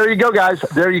 Nice. See, there you go, guys.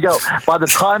 There you go. By the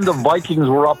time the Vikings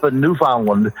were up in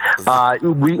Newfoundland,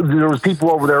 there was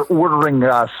people over there ordering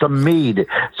some mead.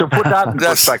 So put that in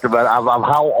perspective of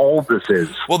how old this is.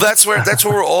 Well, that's where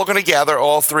we're all going to gather,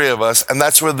 all three of us, and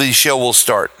that's where the show will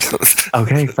start.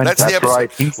 Okay, that's the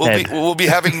episode. Right. We'll be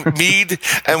having mead,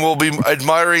 and we'll be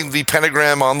admiring the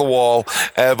pentagram on the wall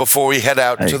before we head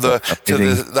out to the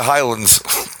Highlands.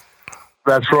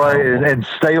 That's right, and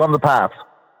stay on the path.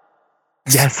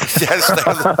 Yes.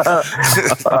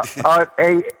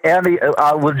 Hey, Andy,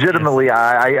 legitimately,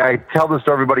 I tell this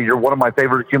to everybody. You're one of my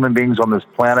favorite human beings on this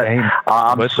planet.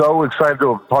 I'm so excited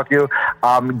to talk to you.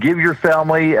 Give your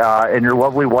family and your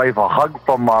lovely wife a hug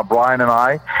from Brian and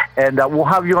I, and we'll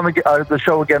have you on the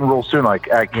show again real soon. I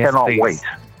cannot wait.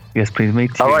 Yes, please. Me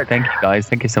too. All right. Thank you, guys.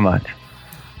 Thank you so much.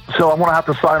 So I'm going to have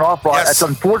to sign off, Brian. Yes. It's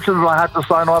unfortunate that I have to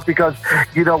sign off because,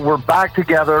 we're back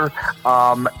together,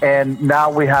 and now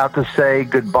we have to say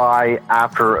goodbye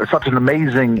after such an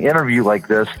amazing interview like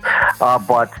this.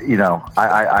 But,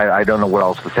 I don't know what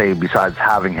else to say besides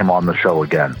having him on the show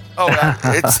again. Oh,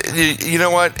 you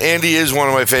know what? Andy is one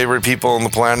of my favorite people on the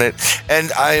planet,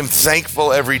 and I am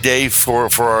thankful every day for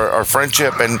our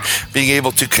friendship and being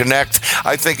able to connect.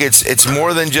 I think it's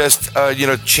more than just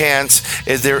chance.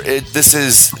 This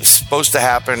is supposed to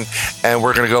happen, and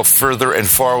we're going to go further and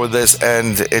far with this,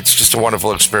 and it's just a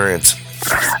wonderful experience.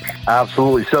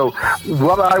 Absolutely. So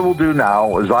what I will do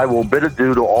now is I will bid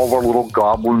adieu to all our little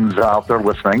goblins out there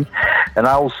listening, and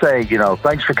I will say,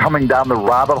 thanks for coming down the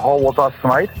rabbit hole with us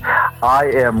tonight.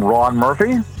 I am Ron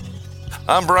Murphy.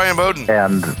 I'm Brian Bowden.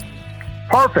 And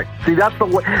perfect. See, that's the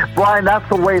way, Brian, that's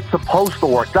the way it's supposed to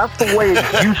work. That's the way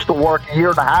it used to work a year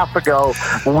and a half ago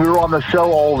when we were on the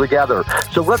show all together.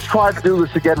 So let's try to do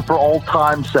this again for old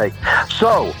time's sake.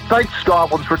 So thanks,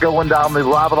 Goblins, for going down the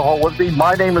rabbit hole with me.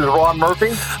 My name is Ron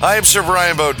Murphy. I am Sir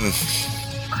Brian Bowden.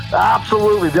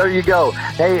 Absolutely. There you go.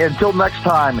 Hey, until next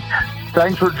time,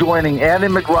 thanks for joining Andy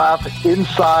McGrath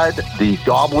inside the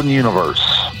Goblin Universe.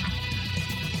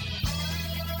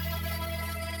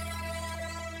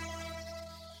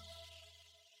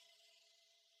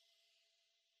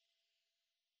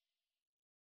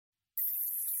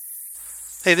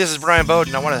 Hey, this is Brian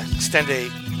Bowden. I want to extend a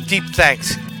deep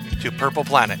thanks to Purple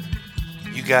Planet.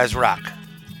 You guys rock.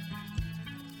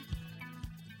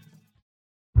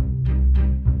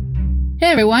 Hey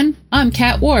everyone, I'm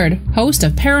Kat Ward, host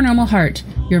of Paranormal Heart,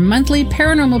 your monthly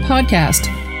paranormal podcast.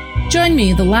 Join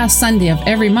me the last Sunday of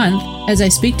every month as I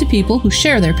speak to people who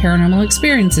share their paranormal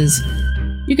experiences.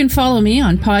 You can follow me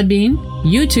on Podbean,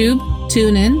 YouTube,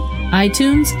 TuneIn,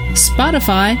 iTunes,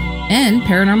 Spotify, and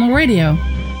Paranormal Radio.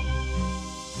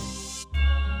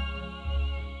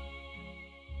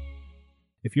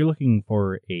 If you're looking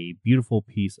for a beautiful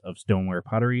piece of stoneware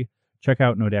pottery, check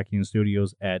out Nodakian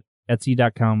Studios at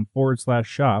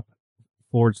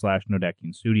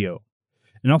etsy.com/shop/Nodakian Studio.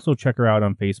 And also check her out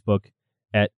on Facebook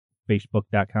at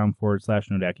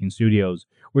facebook.com/Nodakian Studios,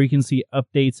 where you can see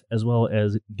updates as well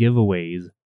as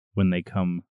giveaways when they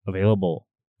come available.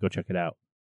 Go check it out.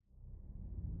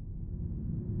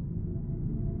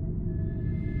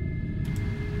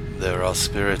 There are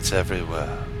spirits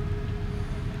everywhere,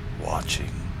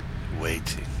 watching,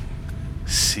 waiting,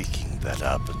 seeking that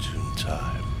opportune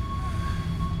time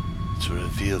to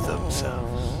reveal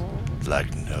themselves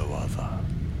like no other.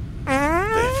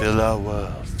 They fill our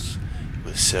worlds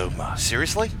with so much.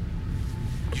 Seriously?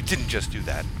 You didn't just do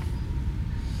that.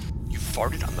 You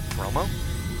farted on the promo?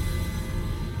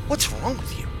 What's wrong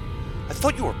with you? I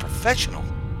thought you were professional.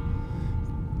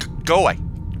 Go away.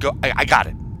 Go. I got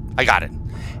it.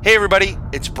 Hey everybody,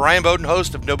 it's Brian Bowden,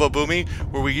 host of Nobo Boomy,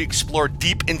 where we explore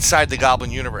deep inside the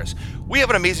Goblin universe. We have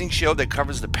an amazing show that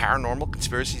covers the paranormal,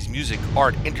 conspiracies, music,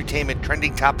 art, entertainment,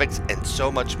 trending topics, and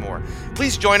so much more.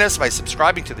 Please join us by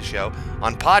subscribing to the show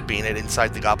on Podbean at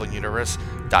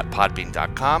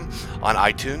InsideTheGoblinUniverse.podbean.com, on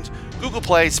iTunes, Google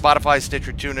Play, Spotify,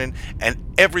 Stitcher, TuneIn, and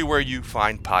everywhere you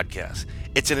find podcasts.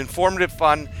 It's an informative,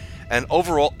 fun, and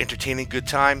overall entertaining good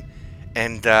time,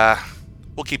 and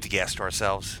we'll keep the gas to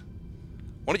ourselves.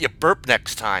 Why don't you burp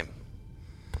next time?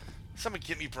 Somebody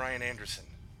get me Brian Anderson.